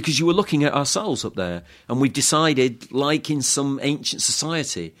 Because you were looking at ourselves up there, and we've decided, like in some ancient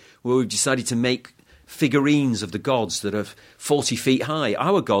society, where we've decided to make figurines of the gods that are 40 feet high.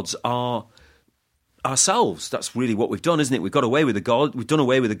 Our gods are... ourselves. That's really what we've done, isn't it? We've got away with the god. We've done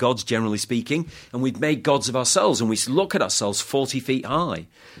away with the gods, generally speaking, and we've made gods of ourselves. And we look at ourselves 40 feet high,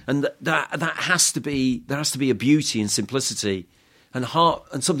 and that has to be, there has to be a beauty and simplicity and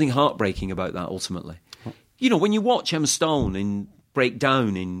something heartbreaking about that. Ultimately, when you watch Emma Stone in break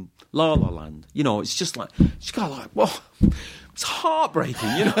down in La La Land, it's just like she's got like, whoa. It's heartbreaking,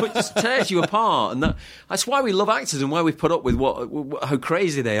 it just tears you apart, and that's why we love actors and why we put up with how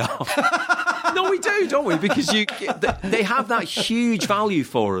crazy they are. No, we do, don't we? Because they have that huge value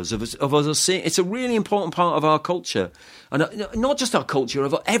for us of us seeing. It's a really important part of our culture, and not just our culture,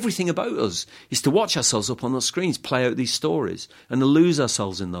 of everything about us is to watch ourselves up on the screens, play out these stories, and to lose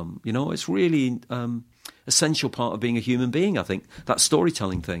ourselves in them. It's really essential part of being a human being, I think, that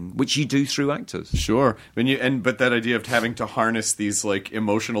storytelling thing, which you do through actors. Sure. But that idea of having to harness these like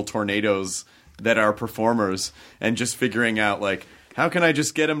emotional tornadoes that are performers, and just figuring out like How can I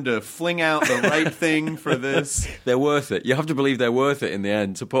just get them to fling out the right thing for this? They're worth it. You have to believe they're worth it in the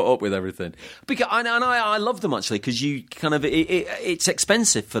end to put up with everything. Because I love them actually because you kind of it's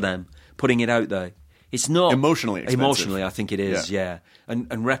expensive for them putting it out there. It's not emotionally expensive. Emotionally, I think it is. Yeah.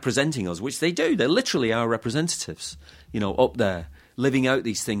 And representing us, which they do. They're literally our representatives. Up there. Living out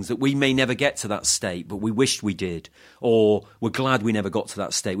these things that we may never get to that state, but we wished we did, or we're glad we never got to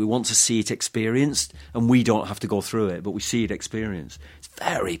that state. We want to see it experienced, and we don't have to go through it, but we see it experienced. It's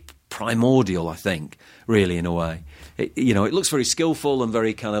very primordial, I think, really, in a way. It looks very skillful and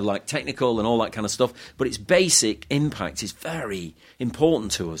very kind of like technical and all that kind of stuff, but its basic impact is very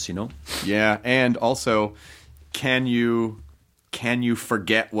important to us, Yeah, and also, can you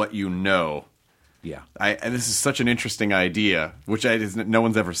forget what you know? Yeah, this is such an interesting idea, which no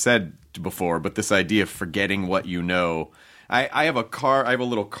one's ever said before. But this idea of forgetting what you know, I have a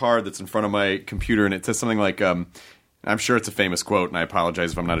little card that's in front of my computer, and it says something like, I'm sure it's a famous quote, and I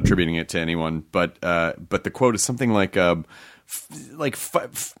apologize if I'm not attributing it to anyone, but the quote is something like,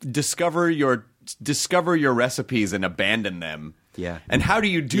 discover your recipes and abandon them. Yeah. And how do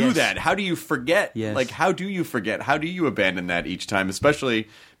you do that? How do you forget? Yes. Like, how do you forget? How do you abandon that each time? Especially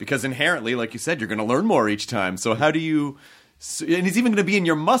because inherently, like you said, you're going to learn more each time. So how do you... And it's even going to be in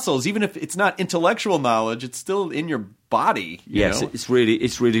your muscles. Even if it's not intellectual knowledge, it's still in your body. Yes, it's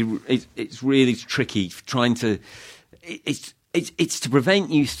really tricky trying to... It's to prevent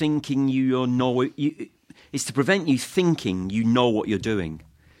you thinking it's to prevent you thinking you know what you're doing.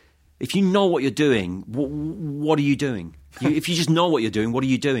 If you know what you're doing, what are you doing? If you just know what you're doing, what are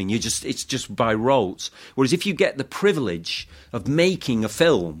you doing? It's just by rote. Whereas if you get the privilege of making a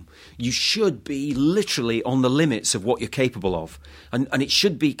film, you should be literally on the limits of what you're capable of. And it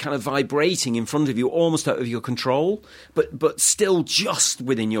should be kind of vibrating in front of you, almost out of your control, but still just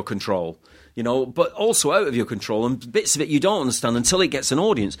within your control. But also out of your control, and bits of it you don't understand until it gets an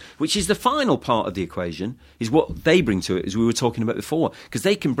audience, which is the final part of the equation, is what they bring to it, as we were talking about before. Because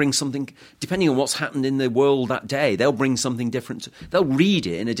they can bring something, depending on what's happened in the world that day, they'll bring something different. They'll read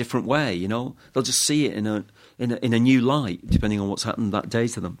it in a different way, They'll just see it in a new light, depending on what's happened that day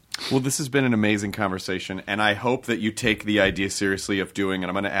to them. Well, this has been an amazing conversation, and I hope that you take the idea seriously of doing, and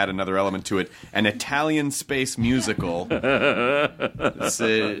I'm going to add another element to it, an Italian space musical. And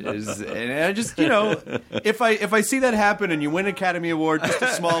I just, if I see that happen and you win an Academy Award, just a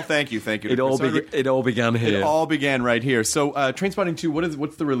small thank you. It all began here. It all began right here. So, Trainspotting 2,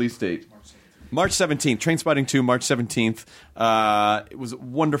 what's the release date? March 17th. Trainspotting 2, March 17th. It was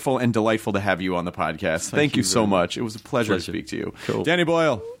wonderful and delightful to have you on the podcast. Thank you so much. It was a pleasure to speak to you. Cool. Danny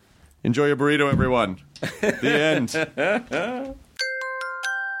Boyle, enjoy your burrito, everyone. The end.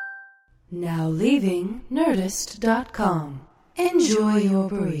 Now leaving Nerdist.com. Enjoy your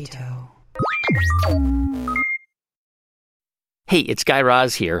burrito. Hey, it's Guy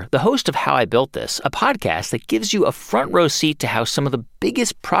Raz here, the host of How I Built This, a podcast that gives you a front row seat to how some of the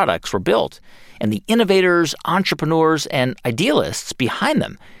biggest products were built and the innovators, entrepreneurs, and idealists behind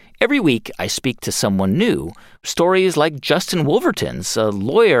them. Every week, I speak to someone new. Stories like Justin Wolverton's, a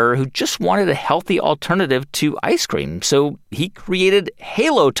lawyer who just wanted a healthy alternative to ice cream, so he created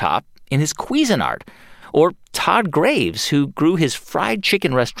Halo Top in his Cuisinart. Or Todd Graves, who grew his fried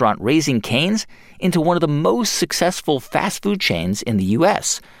chicken restaurant Raising Cane's into one of the most successful fast food chains in the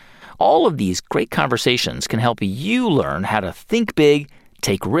U.S. All of these great conversations can help you learn how to think big,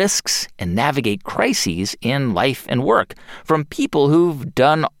 take risks, and navigate crises in life and work from people who've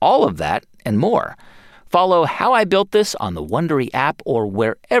done all of that and more. Follow How I Built This on the Wondery app or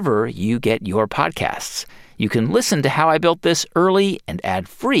wherever you get your podcasts. You can listen to How I Built This early and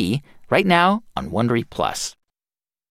ad-free right now on Wondery Plus.